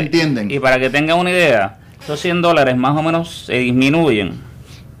oyentes entienden. Y para que tengan una idea, esos $100 más o menos se disminuyen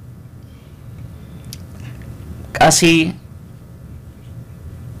casi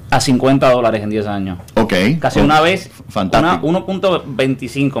a $50 en 10 años. Ok. Casi una vez, fantástico.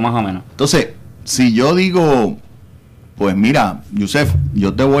 1.25 más o menos. Entonces, si yo digo, pues mira, Yusef,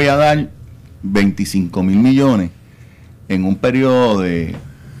 yo te voy a dar 25 mil millones en un periodo de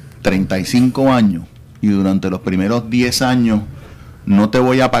 35 años y durante los primeros 10 años no te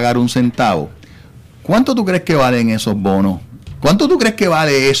voy a pagar un centavo, ¿cuánto tú crees que valen esos bonos? ¿Cuánto tú crees que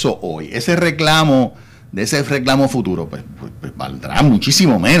vale eso hoy? Ese reclamo futuro, pues valdrá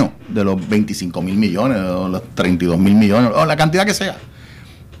muchísimo menos de los 25 mil millones, o los 32 mil millones, o la cantidad que sea.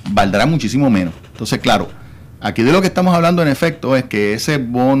 Valdrá muchísimo menos. Entonces, claro, aquí de lo que estamos hablando en efecto es que ese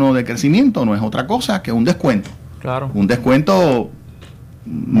bono de crecimiento no es otra cosa que un descuento. Claro. Un descuento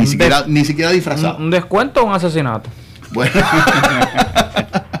ni siquiera disfrazado. ¿Un descuento o un asesinato? Bueno.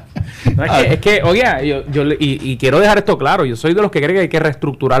 Es que, oye, yo quiero dejar esto claro, yo soy de los que cree que hay que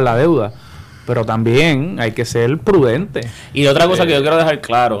reestructurar la deuda, pero también hay que ser prudente. Y otra cosa que yo quiero dejar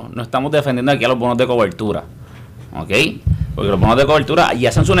claro, no estamos defendiendo aquí a los bonos de cobertura, ¿ok? Porque los bonos de cobertura ya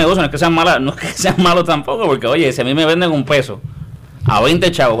hacen su negocio, no es que sean malos tampoco, porque oye, si a mí me venden un peso a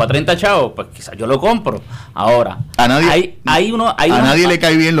 20 chavos o a 30 chavos, pues quizás yo lo compro. Ahora, a nadie le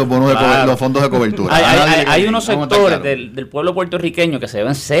cae bien los bonos los fondos de cobertura. Hay unos sectores del pueblo puertorriqueño que se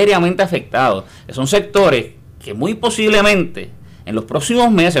ven seriamente afectados. Son sectores que muy posiblemente en los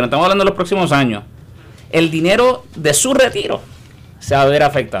próximos meses, no estamos hablando de los próximos años, el dinero de su retiro se va a ver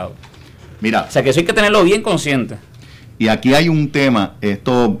afectado. Mira, o sea que eso hay que tenerlo bien consciente. Y aquí hay un tema,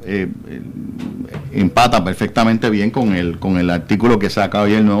 esto empata perfectamente bien con el artículo que saca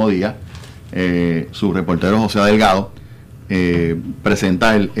hoy el Nuevo Día. Su reportero José Delgado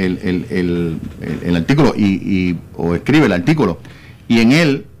presenta el artículo o escribe el artículo. Y en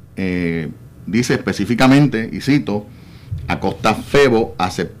él dice específicamente, y cito, Acosta Febo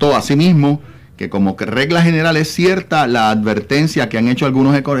aceptó asimismo que como que regla general es cierta la advertencia que han hecho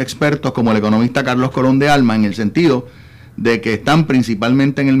algunos expertos como el economista Carlos Colón de Alma en el sentido de que están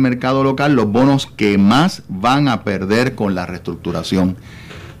principalmente en el mercado local los bonos que más van a perder con la reestructuración.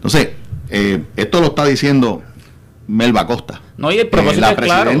 Entonces, esto lo está diciendo Melba Acosta, no, y el propósito la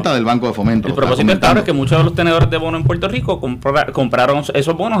presidenta del Banco de Fomento. El propósito es claro, es que muchos de los tenedores de bonos en Puerto Rico compraron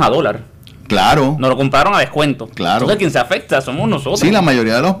esos bonos a dólar. Claro. No lo compraron a descuento. Claro. Entonces quien se afecta somos nosotros. Sí, la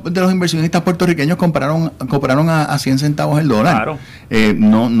mayoría de los inversionistas puertorriqueños compraron a 100 centavos el dólar. Claro.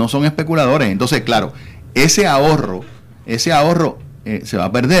 No son especuladores. Entonces, claro, ese ahorro se va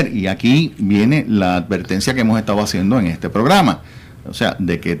a perder. Y aquí viene la advertencia que hemos estado haciendo en este programa. O sea,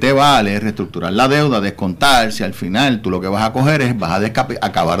 ¿de qué te vale reestructurar la deuda, descontar, si al final tú lo que vas a coger es vas a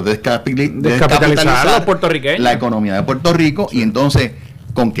acabar de descapitalizar a los puertorriqueños, la economía de Puerto Rico? Y entonces,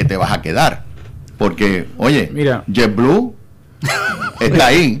 ¿con qué te vas a quedar? Porque, oye, mira, JetBlue está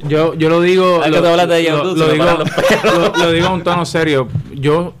ahí. Yo lo digo, lo digo a un tono serio.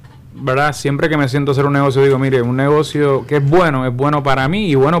 Yo, ¿verdad? Siempre que me siento a hacer un negocio, digo, mire, un negocio que es bueno para mí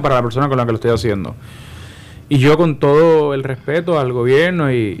y bueno para la persona con la que lo estoy haciendo. Y yo, con todo el respeto al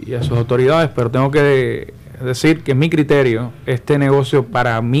gobierno y a sus autoridades, pero tengo que decir que mi criterio, este negocio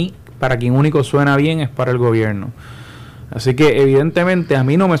para mí, para quien único suena bien, es para el gobierno. Así que evidentemente a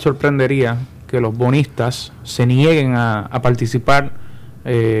mí no me sorprendería que los bonistas se nieguen a participar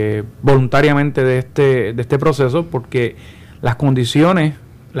voluntariamente de este proceso, porque las condiciones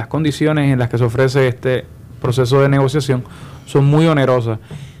en las que se ofrece este proceso de negociación son muy onerosas.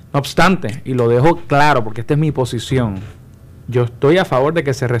 No obstante, y lo dejo claro porque esta es mi posición, yo estoy a favor de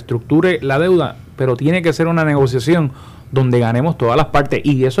que se reestructure la deuda, pero tiene que ser una negociación donde ganemos todas las partes,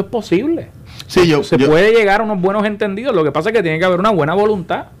 y eso es posible. Sí, se puede llegar a unos buenos entendidos, lo que pasa es que tiene que haber una buena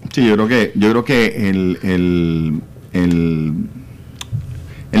voluntad. Sí, yo creo que el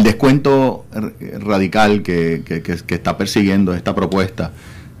descuento radical que está persiguiendo esta propuesta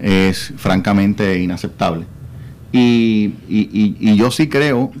es francamente inaceptable. Y yo sí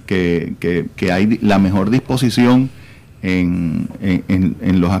creo que hay la mejor disposición en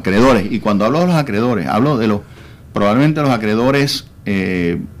los acreedores. Y cuando hablo de los acreedores, hablo de probablemente los acreedores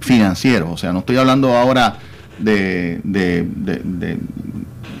financieros. O sea, no estoy hablando ahora de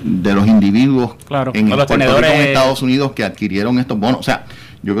los individuos en Estados Unidos que adquirieron estos bonos. O sea,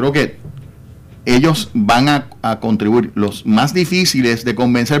 yo creo que ellos van a contribuir. Los más difíciles de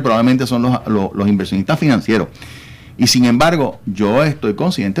convencer probablemente son los inversionistas financieros. Y sin embargo, yo estoy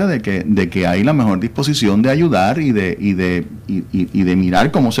consciente de que hay la mejor disposición de ayudar y de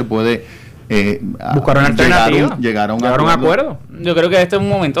mirar cómo se puede buscar una alternativa, llegar a un acuerdo. Yo creo que este es un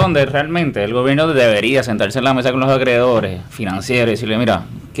momento donde realmente el gobierno debería sentarse en la mesa con los acreedores financieros y decirle, mira,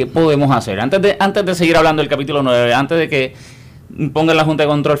 ¿qué podemos hacer? Antes de seguir hablando del capítulo 9, antes de que pongan la Junta de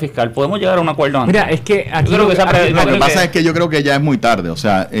Control Fiscal, ¿podemos llegar a un acuerdo antes? Mira, es que aquí lo que pasa es que yo creo que ya es muy tarde. O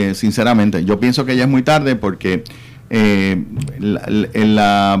sea, sinceramente, yo pienso que ya es muy tarde porque De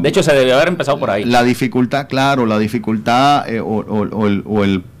hecho, se debió haber empezado por ahí. La dificultad, claro, la dificultad o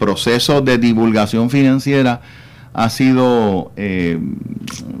el proceso de divulgación financiera ha sido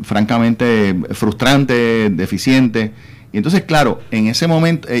francamente frustrante, deficiente. Y entonces, claro, en ese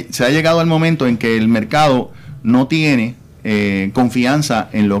momento se ha llegado al momento en que el mercado no tiene confianza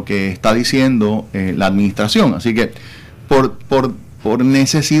en lo que está diciendo la administración. Así que por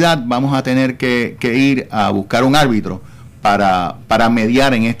necesidad vamos a tener que ir a buscar un árbitro para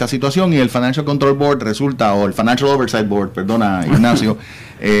mediar en esta situación, y el Financial Control Board o el Financial Oversight Board, perdona Ignacio,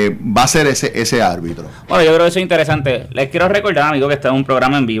 va a ser ese árbitro. Bueno, yo creo que eso es interesante. Les quiero recordar, amigos, que está en un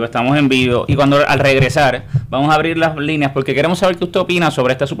programa en vivo, estamos en vivo, y cuando al regresar vamos a abrir las líneas porque queremos saber qué usted opina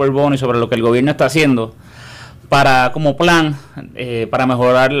sobre este superbono y sobre lo que el gobierno está haciendo como plan para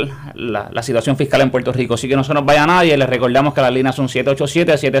mejorar la situación fiscal en Puerto Rico. Así que no se nos vaya nadie. Les recordamos que las líneas son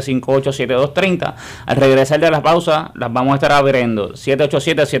 787-758-7230. Al regresar de las pausas las vamos a estar abriendo.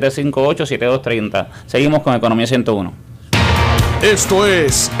 787-758-7230. Seguimos con Economía 101. Esto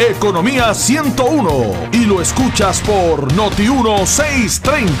es Economía 101 y lo escuchas por Noti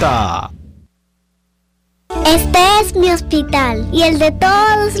 1630. Este es mi hospital y el de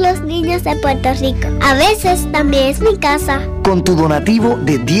todos los niños de Puerto Rico. A veces también es mi casa. Con tu donativo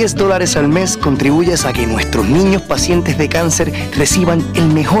de $10 al mes contribuyes a que nuestros niños pacientes de cáncer reciban el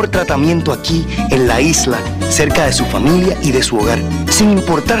mejor tratamiento aquí en la isla, cerca de su familia y de su hogar, sin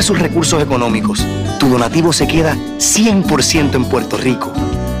importar sus recursos económicos. Tu donativo se queda 100% en Puerto Rico.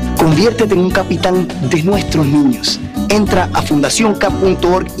 Conviértete en un capitán de nuestros niños. Entra a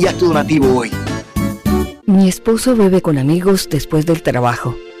fundacioncap.org y haz tu donativo hoy. Mi esposo bebe con amigos después del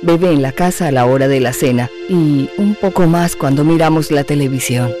trabajo, bebe en la casa a la hora de la cena y un poco más cuando miramos la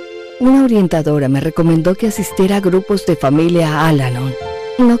televisión. Una orientadora me recomendó que asistiera a grupos de familia Al-Anon.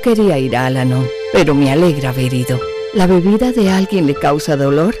 No quería ir a Al-Anon, pero me alegra haber ido. ¿La bebida de alguien le causa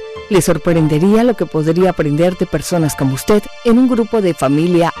dolor? Le sorprendería lo que podría aprender de personas como usted en un grupo de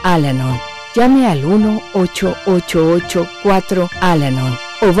familia Al-Anon. Llame al 1-888-4-ALANON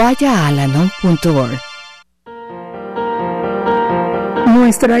o vaya a alanon.org.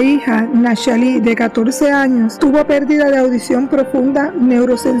 Nuestra hija, Nashali, de 14 años, tuvo pérdida de audición profunda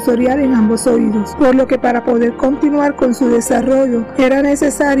neurosensorial en ambos oídos, por lo que para poder continuar con su desarrollo era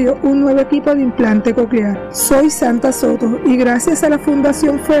necesario un nuevo equipo de implante coclear. Soy Santa Soto y gracias a la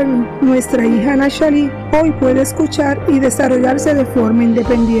Fundación Fermi, nuestra hija Nashali hoy puede escuchar y desarrollarse de forma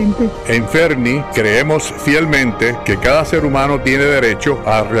independiente. En Fermi creemos fielmente que cada ser humano tiene derecho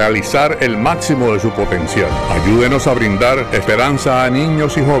a realizar el máximo de su potencial. Ayúdenos a brindar esperanza a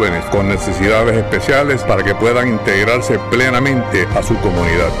niños y jóvenes con necesidades especiales para que puedan integrarse plenamente a su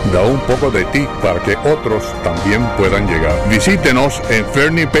comunidad. Da un poco de ti para que otros también puedan llegar. Visítenos en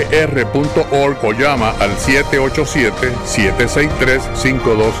fernipr.org o llama al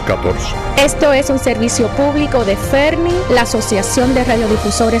 787-763-5214. Esto es un servicio público de Fermi, la Asociación de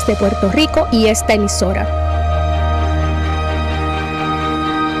Radiodifusores de Puerto Rico y esta emisora.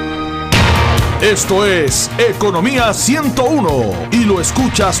 Esto es Economía 101 y lo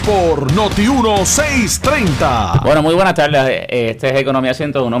escuchas por Noti 1630. Bueno, muy buenas tardes. Este es Economía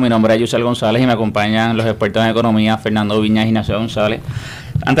 101. Mi nombre es Yusel González y me acompañan los expertos en economía Fernando Viñas y Ignacio González.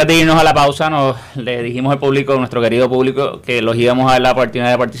 Antes de irnos a la pausa, le dijimos al público, nuestro querido público, que los íbamos a dar la oportunidad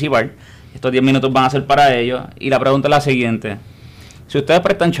de participar. Estos 10 minutos van a ser para ellos. Y la pregunta es la siguiente. Si ustedes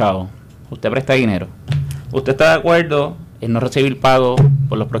prestan chavo, usted presta dinero, ¿usted está de acuerdo en no recibir pago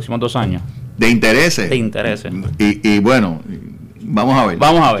por los próximos 2 años? De intereses. De intereses. Y bueno, vamos a ver.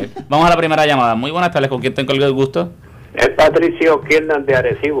 Vamos a la primera llamada. Muy buenas tardes. ¿Con quién tengo el gusto? Es Patricio Kiernan de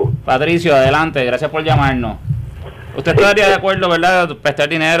Arecibo. Patricio, adelante. Gracias por llamarnos. ¿Usted estaría de acuerdo, verdad, de prestar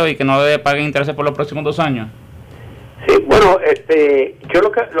dinero y que no le paguen intereses por los próximos 2 años? Sí, bueno, yo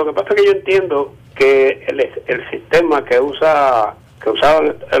lo que pasa es que yo entiendo que el sistema que usaban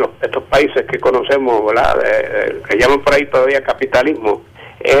estos países que conocemos, ¿verdad? Que llaman por ahí todavía capitalismo,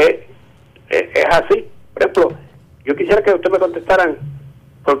 es así. Por ejemplo, yo quisiera que ustedes me contestaran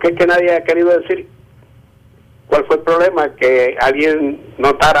por qué es que nadie ha querido decir cuál fue el problema, que alguien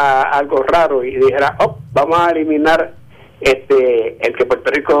notara algo raro y dijera, vamos a eliminar el que Puerto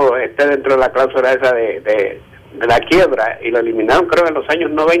Rico esté dentro de la cláusula esa de la quiebra, y lo eliminaron creo en los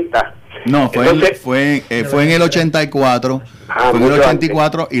años 90. No, fue en el 84, fue en el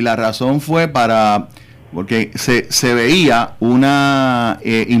 84 antes. Y la razón fue porque se veía una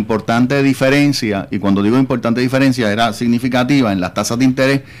importante diferencia, y cuando digo importante diferencia era significativa en las tasas de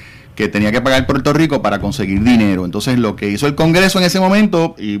interés que tenía que pagar Puerto Rico para conseguir dinero. Entonces lo que hizo el Congreso en ese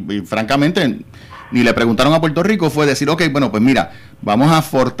momento, y francamente ni le preguntaron a Puerto Rico, fue decir, ok, bueno, pues mira, vamos a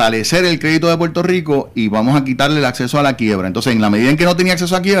fortalecer el crédito de Puerto Rico y vamos a quitarle el acceso a la quiebra. Entonces, en la medida en que no tenía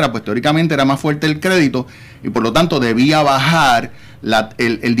acceso a quiebra, pues teóricamente era más fuerte el crédito y por lo tanto debía bajar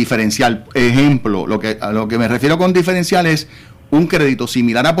el diferencial. Ejemplo, a lo que me refiero con diferencial es un crédito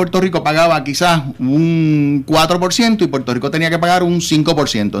similar a Puerto Rico pagaba quizás un 4% y Puerto Rico tenía que pagar un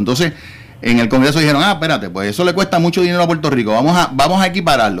 5%. Entonces, en el Congreso dijeron, espérate, pues eso le cuesta mucho dinero a Puerto Rico, vamos a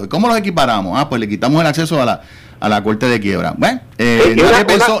equipararlo. ¿Y cómo lo equiparamos? Pues le quitamos el acceso a la Corte de Quiebra. Bueno,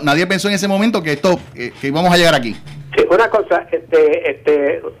 nadie pensó en ese momento que que íbamos a llegar aquí. Sí, una cosa,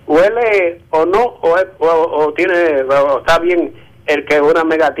 huele o no, o tiene, o está bien el que una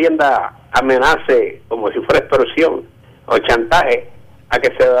megatienda amenace como si fuera extorsión o chantaje a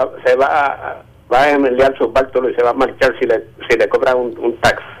que se va a enviar sus bártulos y se va a marchar si le cobran un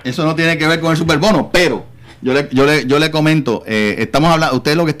tax. Eso no tiene que ver con el superbono, pero yo le comento, estamos hablando,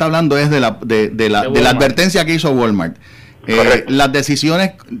 usted lo que está hablando es de la advertencia que hizo Walmart. Las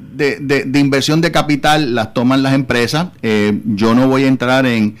decisiones de inversión de capital las toman las empresas. Yo no voy a entrar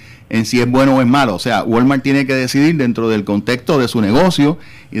en si es bueno o es malo. O sea, Walmart tiene que decidir dentro del contexto de su negocio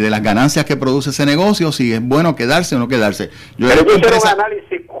y de las ganancias que produce ese negocio si es bueno quedarse o no quedarse. Pero ellos hicieron un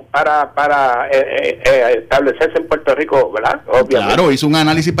análisis para establecerse en Puerto Rico, ¿verdad? Obviamente. Claro, hizo un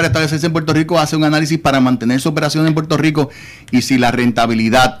análisis para establecerse en Puerto Rico, hace un análisis para mantener su operación en Puerto Rico y si la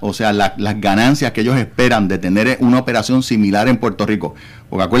rentabilidad, o sea, las ganancias que ellos esperan de tener una operación similar en Puerto Rico,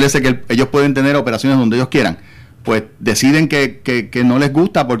 porque acuérdense que ellos pueden tener operaciones donde ellos quieran, pues deciden que no les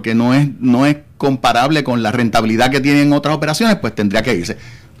gusta porque no es comparable con la rentabilidad que tienen otras operaciones, pues tendría que irse.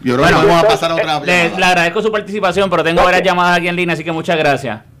 Yo creo que vamos a pasar a otra. Le agradezco su participación, pero tengo varias llamadas aquí en línea, así que muchas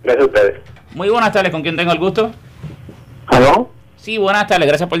gracias. Gracias a ustedes. Muy buenas tardes, ¿con quién tengo el gusto? ¿Aló? Sí, buenas tardes,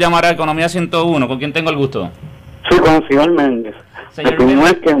 gracias por llamar a Economía 101, ¿con quién tengo el gusto? Sí, con el señor Méndez. Señor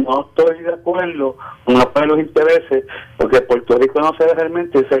Méndez. Es que no estoy de acuerdo con los intereses, porque Puerto Rico no se ve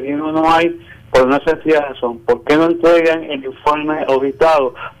realmente, seguimos no hay, por una sencilla razón. ¿Por qué no entregan el informe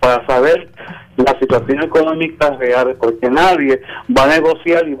auditado para saber la situación económica real? Porque nadie va a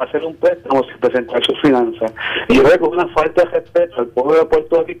negociar y va a hacer un préstamo sin presentar sus finanzas. Y yo creo que es una falta de respeto al pueblo de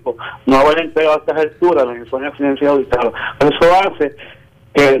Puerto Rico no haber entregado a estas alturas los informes financieros auditados. Eso hace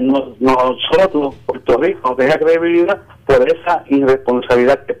que nosotros, Puerto Rico, nos deja credibilidad por esa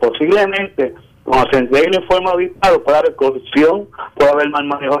irresponsabilidad que posiblemente cuando se entregue el informe auditado puede haber corrupción, puede haber mal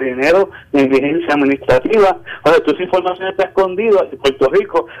manejo de dinero, negligencia administrativa. O sea, toda esa información está escondida y Puerto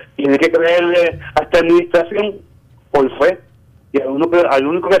Rico tiene que creerle a esta administración por fe. Y al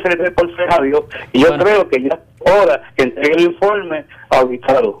único que se le cree por fe es a Dios. Y yo creo que ya es hora que entregue el informe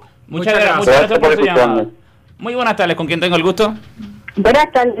auditado. Muchas gracias por su llamada. Muy buenas tardes, ¿con quién tengo el gusto?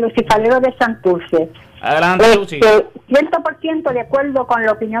 Buenas tardes, Lucy Falero de Santurce. Adelante, Lucy. 100% de acuerdo con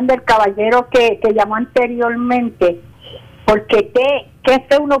la opinión del caballero que llamó anteriormente, porque ¿qué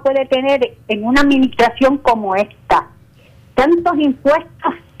fe uno puede tener en una administración como esta? Tantos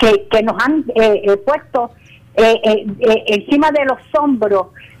impuestos que nos han puesto encima de los hombros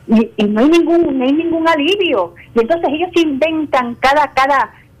y no hay ningún alivio. Y entonces ellos se inventan cada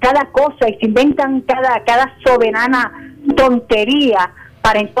cosa y se inventan cada soberana tontería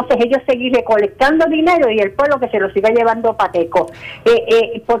para entonces ellos seguir recolectando dinero y el pueblo que se lo siga llevando pateco.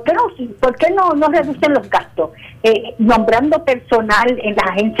 ¿Por qué no reducen los gastos? Nombrando personal en las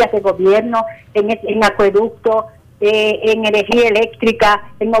agencias de gobierno, en acueductos, en energía eléctrica,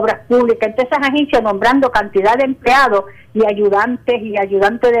 en obras públicas, en todas esas agencias nombrando cantidad de empleados y ayudantes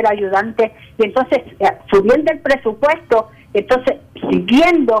del ayudante, y entonces subiendo el presupuesto, entonces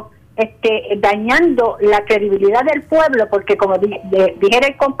siguiendo dañando la credibilidad del pueblo, porque como dijera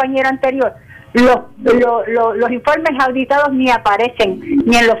el compañero anterior, los informes auditados ni aparecen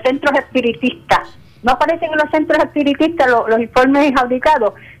ni en los centros espiritistas, no aparecen en los centros espiritistas los informes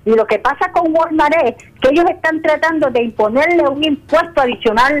auditados. Y lo que pasa con Walmart es que ellos están tratando de imponerle un impuesto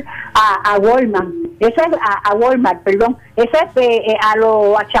adicional a Walmart, eso es a Walmart, perdón, eso es a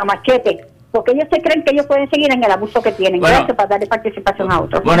Chamachete, porque ellos se creen que ellos pueden seguir en el abuso que tienen. Bueno, gracias para darle participación a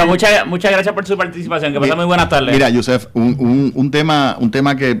otros. Bueno, muchas gracias por su participación, que pasa muy buenas tardes. Mira, Yusef, un tema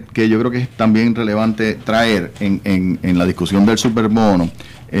que yo creo que es también relevante traer en la discusión del superbono,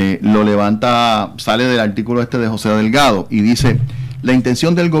 sale del artículo de José Delgado y dice: la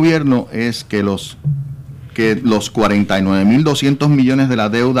intención del gobierno es que los 49.200 millones de la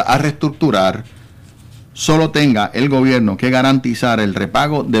deuda a reestructurar solo tenga el gobierno que garantizar el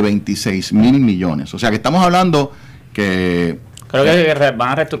repago de 26.000 millones. O sea que estamos hablando que... Creo que van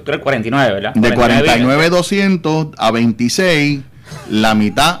a reestructurar 49, ¿verdad? De 49.200 a 26, la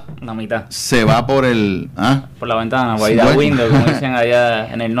mitad se va por por la ventana, window, como dicen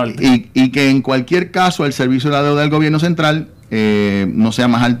allá en el norte. Y que en cualquier caso el servicio de la deuda del gobierno central no sea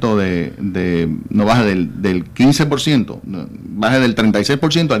más alto no baje del 15%, baje del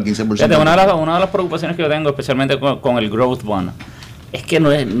 36% al 15%. Fíjate, una de las preocupaciones que yo tengo, especialmente con el Growth Bond, es que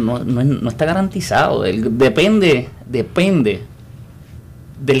no está garantizado. Depende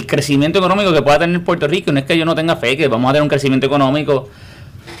del crecimiento económico que pueda tener Puerto Rico. No es que yo no tenga fe que vamos a tener un crecimiento económico,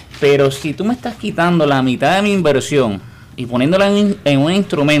 pero si tú me estás quitando la mitad de mi inversión y poniéndola en un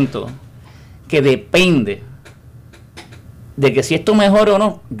instrumento que depende de que si esto mejore o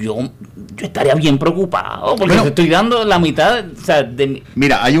no, yo estaría bien preocupado, porque te estoy dando la mitad, o sea,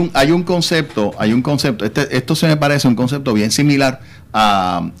 Mira, hay un concepto, esto se me parece un concepto bien similar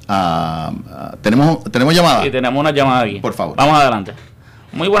 ¿tenemos llamada? Sí, tenemos una llamada aquí. Por favor. Vamos adelante.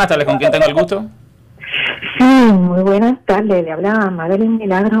 Muy buenas tardes, ¿con quién tengo el gusto? Sí, muy buenas tardes. Le habla Madeline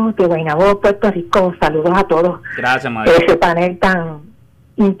Milagro de Guaynabo, Puerto Rico. Saludos a todos. Gracias, Madeline. Ese panel tan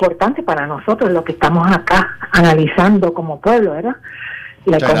importante para nosotros, lo que estamos acá analizando como pueblo, ¿verdad?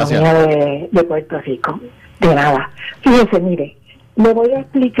 La economía de Puerto Rico. De nada. Fíjense, mire, le voy a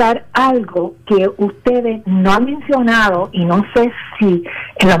explicar algo que ustedes no han mencionado y no sé si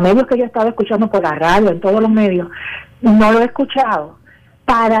en los medios que yo estaba escuchando por la radio, en todos los medios, no lo he escuchado.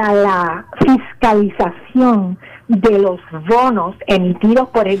 Para la fiscalización de los bonos emitidos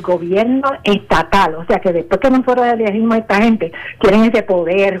por el gobierno estatal, o sea que después que nosotros elegimos a esta gente, quieren ese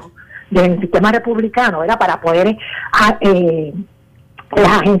poder del sistema republicano, ¿verdad? Para poder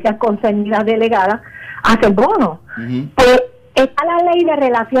las agencias concernidas delegadas hacer bonos. Pues está la ley de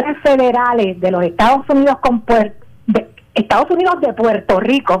relaciones federales de los Estados Unidos Estados Unidos de Puerto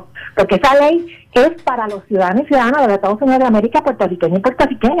Rico, porque esa ley es para los ciudadanos y ciudadanas de los Estados Unidos de América, puertorriqueños y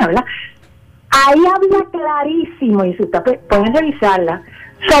puertorriqueñas, ¿verdad? Ahí habla clarísimo, y si ustedes pueden revisarla,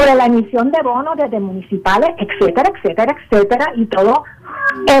 sobre la emisión de bonos desde municipales, etcétera, etcétera, etcétera, y todo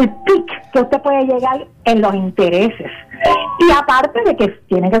el pic que usted puede llegar en los intereses. Y aparte de que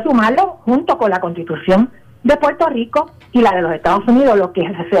tiene que sumarlo junto con la Constitución de Puerto Rico y la de los Estados Unidos, lo que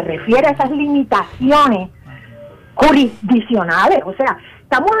se refiere a esas limitaciones jurisdiccionales, o sea,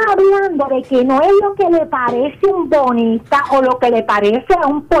 estamos hablando de que no es lo que le parece un bonista o lo que le parece a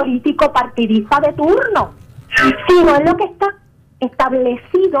un político partidista de turno, sino es lo que está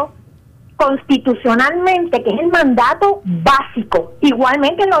establecido constitucionalmente, que es el mandato básico.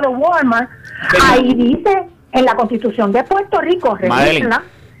 Igualmente en lo de Walmart, ahí dice en la Constitución de Puerto Rico,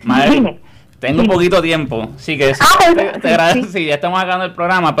 Madeline, tengo un poquito de tiempo, sí que te agradezco, sí, ya estamos acabando el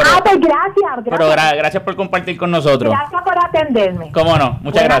programa, pero pues gracias. Pero gracias por compartir con nosotros. Gracias por atenderme. Cómo no,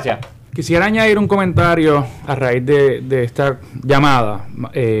 muchas gracias. Quisiera añadir un comentario a raíz de esta llamada,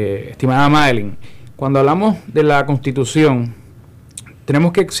 estimada Madeline. Cuando hablamos de la Constitución,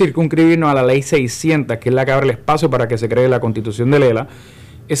 tenemos que circunscribirnos a la Ley 600, que es la que abre el espacio para que se cree la Constitución de Lela.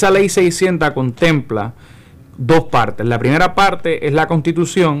 Esa Ley 600 contempla dos partes. La primera parte es la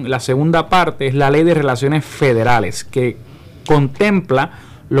Constitución, la segunda parte es la Ley de Relaciones Federales, que contempla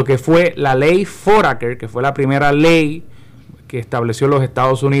lo que fue la Ley Foraker, que fue la primera ley que estableció los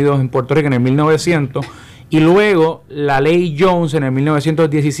Estados Unidos en Puerto Rico en el 1900, y luego la Ley Jones en el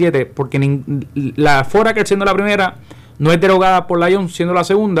 1917, porque la Foraker siendo la primera no es derogada por la Jones siendo la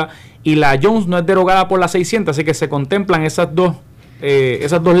segunda, y la Jones no es derogada por la 600, así que se contemplan esas dos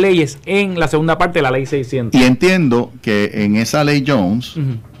leyes en la segunda parte de la Ley 600. Y entiendo que en esa Ley Jones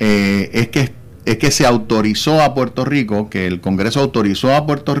es que se autorizó a Puerto Rico, que el Congreso autorizó a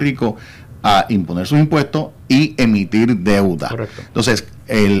Puerto Rico a imponer sus impuestos y emitir deuda. Correcto. Entonces,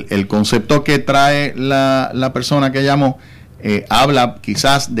 el concepto que trae la persona que llamó habla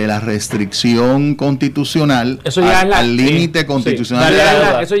quizás de la restricción constitucional al límite constitucional.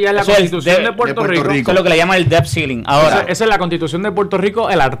 Eso ya es la Constitución de Puerto Rico. Eso es lo que le llaman el debt ceiling. Ahora, esa es la Constitución de Puerto Rico,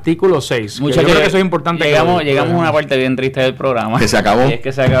 el artículo 6. Yo creo que eso es importante. Llegamos a una parte bien triste del programa. Que se acabó. Y es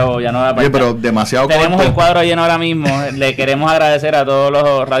que se acabó, ya no da parte. Oye, pero demasiado Tenemos corto. el cuadro lleno ahora mismo. Le queremos agradecer a todos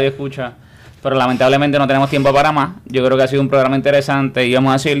los radioescuchas, pero lamentablemente no tenemos tiempo para más. Yo creo que ha sido un programa interesante y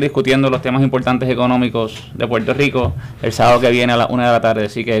vamos a seguir discutiendo los temas importantes económicos de Puerto Rico el sábado que viene a las 1 de la tarde.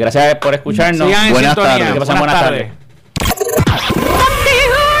 Así que gracias por escucharnos. Buenas tardes. Que pasen buenas tardes.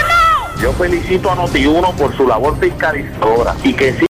 Yo felicito a Noti1 por su labor fiscalizadora y que